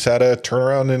he's had a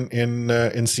turnaround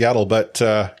in Seattle, but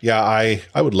I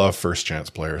would love first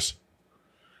chance players.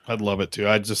 I'd love it too.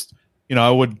 I just, I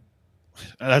would.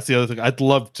 That's the other thing. I'd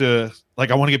love to.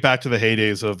 I want to get back to the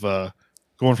heydays of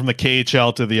going from the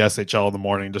KHL to the SHL in the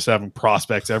morning, just having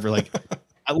prospects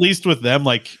at least with them,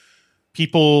 like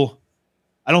people,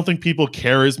 I don't think people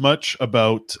care as much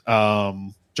about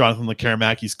Jonathan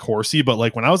Lekkerimäki's Corsi, but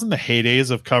like when I was in the heydays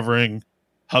of covering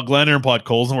Höglander and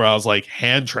Podkolzin, where I was like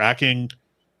hand tracking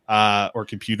or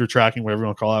computer tracking, whatever you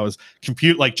want to call it, I was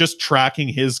just tracking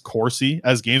his Corsi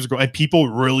as games were going, and people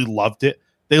really loved it.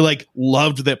 They like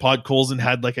loved that Podkolzin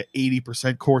had like an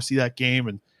 80% Corsi that game,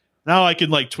 and now I can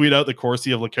like tweet out the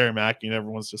Corsi of Lekkerimäki, and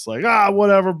everyone's just like,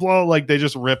 whatever, blow. Like they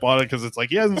just rip on it because it's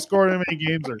like he hasn't scored in many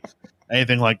games or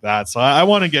anything like that. So I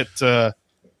want to get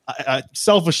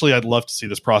selfishly, I'd love to see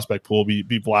this prospect pool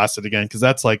be blasted again, because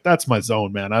that's my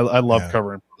zone, man. I love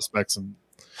covering prospects and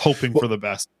hoping for the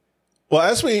best. Well,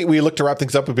 as we look to wrap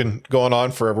things up, we've been going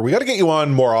on forever. We got to get you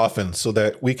on more often so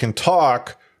that we can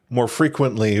talk more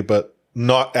frequently, but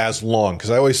not as long, because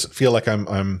I always feel like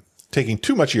I'm taking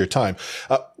too much of your time.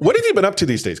 What have you been up to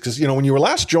these days? Because, when you were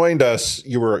last joined us,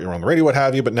 you were on the radio, what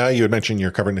have you, but now you had mentioned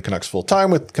you're covering the Canucks full time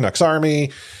with Canucks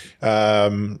Army.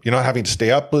 You're not having to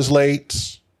stay up as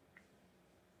late.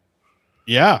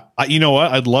 Yeah. You know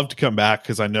what? I'd love to come back,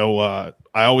 because I know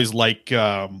I always like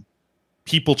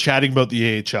people chatting about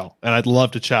the AHL, and I'd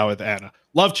love to chat with Anna.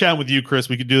 Love chatting with you, Chris.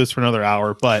 We could do this for another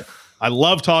hour, but I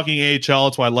love talking AHL.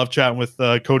 That's why I love chatting with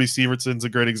Cody Sievertson's a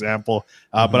great example.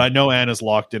 But I know Anna's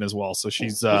locked in as well. So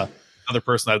she's another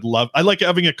person I like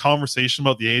having a conversation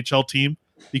about the AHL team,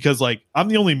 because like I'm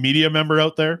the only media member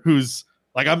out there who's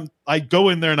like, I go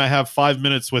in there and I have 5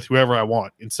 minutes with whoever I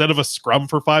want. Instead of a scrum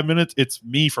for 5 minutes, it's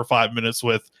me for 5 minutes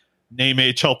with name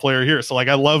AHL player here. So like,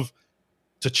 I love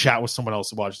to chat with someone else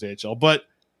who watches the AHL. But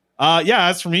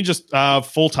as for me, just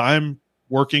full-time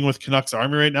working with Canucks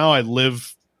Army right now. I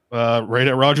live right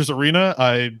at Rogers Arena.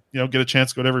 I get a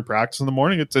chance to go to every practice in the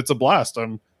morning. It's a blast.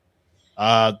 I'm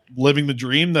living the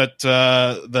dream that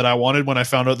I wanted when I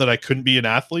found out that I couldn't be an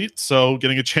athlete. So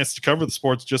getting a chance to cover the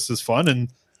sport's just as fun. And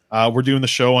we're doing the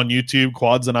show on YouTube,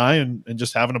 Quads and I, and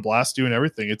just having a blast doing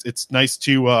everything. It's nice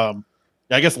to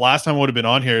I guess last time I would have been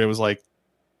on here, it was like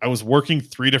I was working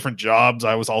 3 different jobs.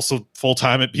 I was also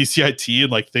full-time at BCIT,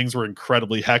 and like things were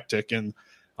incredibly hectic, and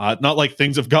not like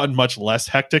things have gotten much less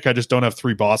hectic. I just don't have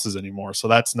 3 bosses anymore. So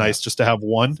that's nice just to have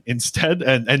one instead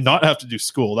and not have to do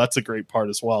school. That's a great part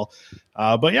as well.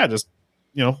 But yeah, just,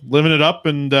 living it up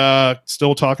and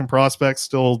still talking prospects,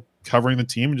 still covering the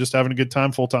team, and just having a good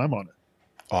time full time on it.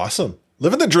 Awesome.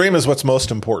 Living the dream is what's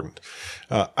most important.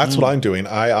 That's what I'm doing.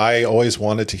 I always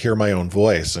wanted to hear my own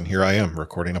voice, and here I am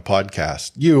recording a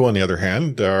podcast. You, on the other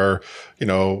hand, are,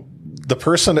 the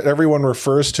person that everyone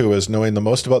refers to as knowing the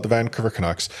most about the Vancouver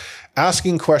Canucks,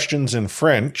 asking questions in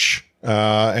French,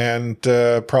 and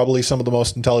probably some of the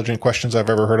most intelligent questions I've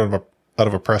ever heard out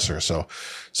of a presser. So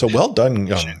well done,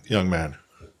 young man.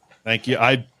 Thank you.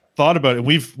 I thought about it.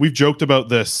 We've joked about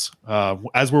this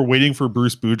as we're waiting for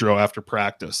Bruce Boudreau after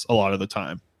practice a lot of the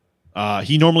time.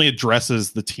 He normally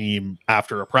addresses the team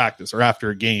after a practice or after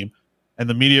a game, and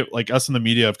the media, like us in the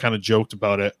media, have kind of joked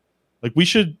about it. Like we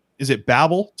should, is it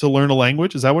Babbel to learn a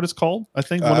language? Is that what it's called? I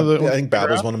think I think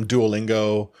Babbel's one of them.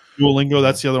 Duolingo,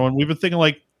 that's the other one. We've been thinking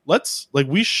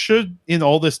we should, in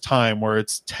all this time where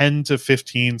it's 10 to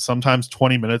 15, sometimes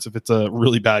 20 minutes if it's a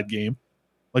really bad game,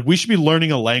 like we should be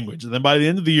learning a language. And then by the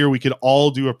end of the year, we could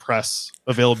all do a press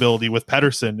availability with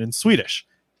Pettersson in Swedish.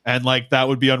 And like, that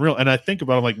would be unreal. And I think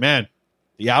about it, I'm like, man,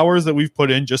 the hours that we've put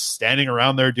in just standing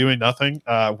around there doing nothing,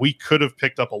 we could have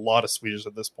picked up a lot of Swedish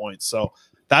at this point. So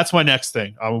that's my next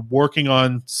thing. I'm working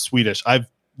on Swedish. I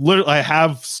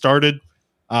have started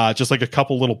just like a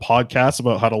couple little podcasts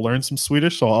about how to learn some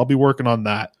Swedish. So I'll be working on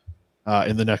that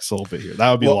in the next little bit here. That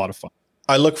would be a lot of fun.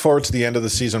 I look forward to the end of the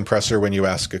season presser when you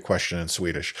ask a question in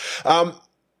Swedish.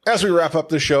 As we wrap up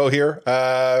the show here,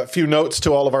 a few notes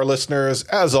to all of our listeners.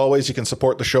 As always, you can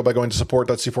support the show by going to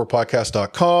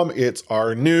support.c4podcast.com. It's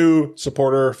our new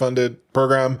supporter-funded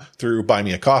program through Buy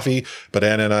Me a Coffee. But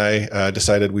Anna and I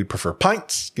decided we'd prefer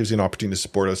pints. Gives you an opportunity to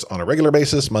support us on a regular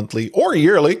basis, monthly or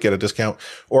yearly, get a discount,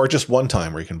 or just one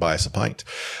time where you can buy us a pint.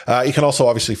 You can also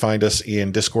obviously find us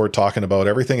in Discord talking about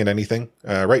everything and anything.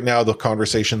 Right now, the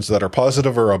conversations that are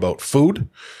positive are about food.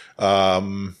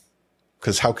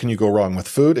 Because how can you go wrong with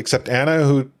food? Except Anna,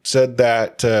 who said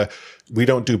that we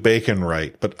don't do bacon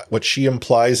right. But what she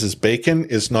implies is bacon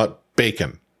is not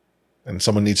bacon. And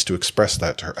someone needs to express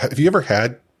that to her. Have you ever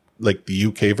had like the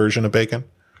UK version of bacon?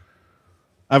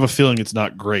 I have a feeling it's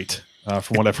not great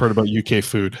from what I've heard about UK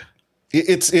food.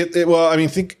 Well, I mean, I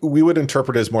think we would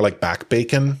interpret it as more like back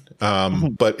bacon,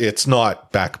 but it's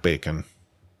not back bacon.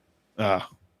 It's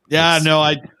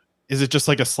is it just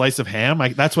like a slice of ham?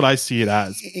 That's what I see it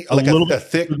as. Like a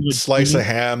thick slice of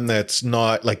ham that's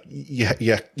not like you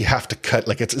have to cut.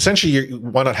 Like it's essentially,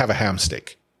 why not have a ham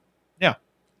steak? Yeah.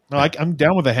 No, I'm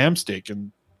down with a ham steak,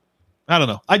 and I don't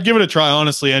know. I'd give it a try.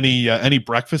 Honestly, any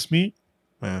breakfast meat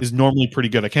is normally pretty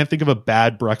good. I can't think of a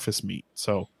bad breakfast meat.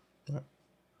 So,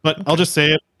 but I'll just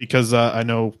say it because I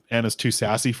know Anna's too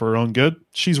sassy for her own good.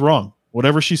 She's wrong.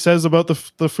 Whatever she says about the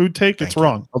food take, it's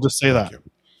wrong. I'll just say that.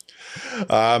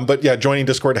 But yeah, joining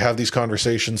Discord to have these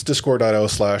conversations,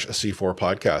 discord.io/C4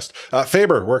 podcast.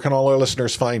 Faber, where can all our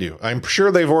listeners find you? I'm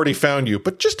sure they've already found you,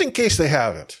 but just in case they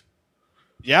haven't.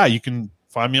 Yeah, you can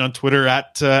find me on Twitter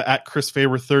at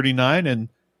ChrisFaber39. And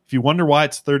if you wonder why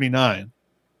it's 39,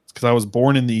 it's because I was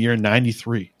born in the year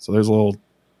 93. So there's a little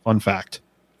fun fact.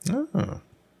 Oh,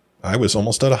 I was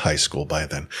almost out of high school by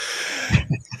then.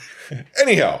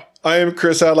 Anyhow, I am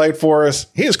Chris Adelaide Forrest.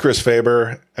 He is Chris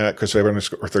Faber at Chris Faber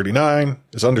 _39.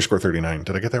 Is underscore 39.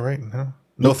 Did I get that right?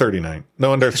 No 39.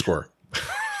 No underscore.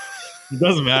 It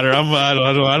doesn't matter. I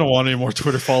don't want any more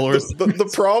Twitter followers. The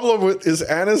problem is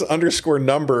Anna's underscore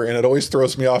number, and it always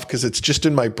throws me off because it's just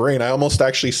in my brain. I almost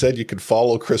actually said you could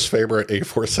follow Chris Faber at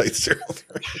A4Site03.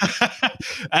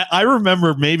 I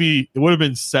remember maybe it would have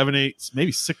been 7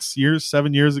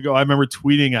 years ago. I remember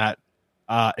tweeting at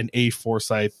an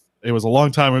A4Site. It was a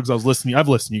long time ago because I was listening. I've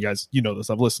listened to you guys. You know this.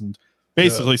 I've listened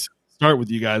basically start with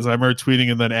you guys. I remember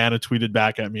tweeting, and then Anna tweeted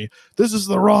back at me, "This is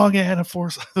the wrong Anna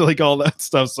Forsyth," like all that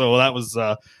stuff. So that was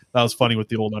funny with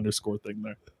the old underscore thing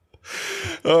there.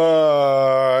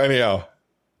 Anyhow,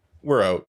 we're out.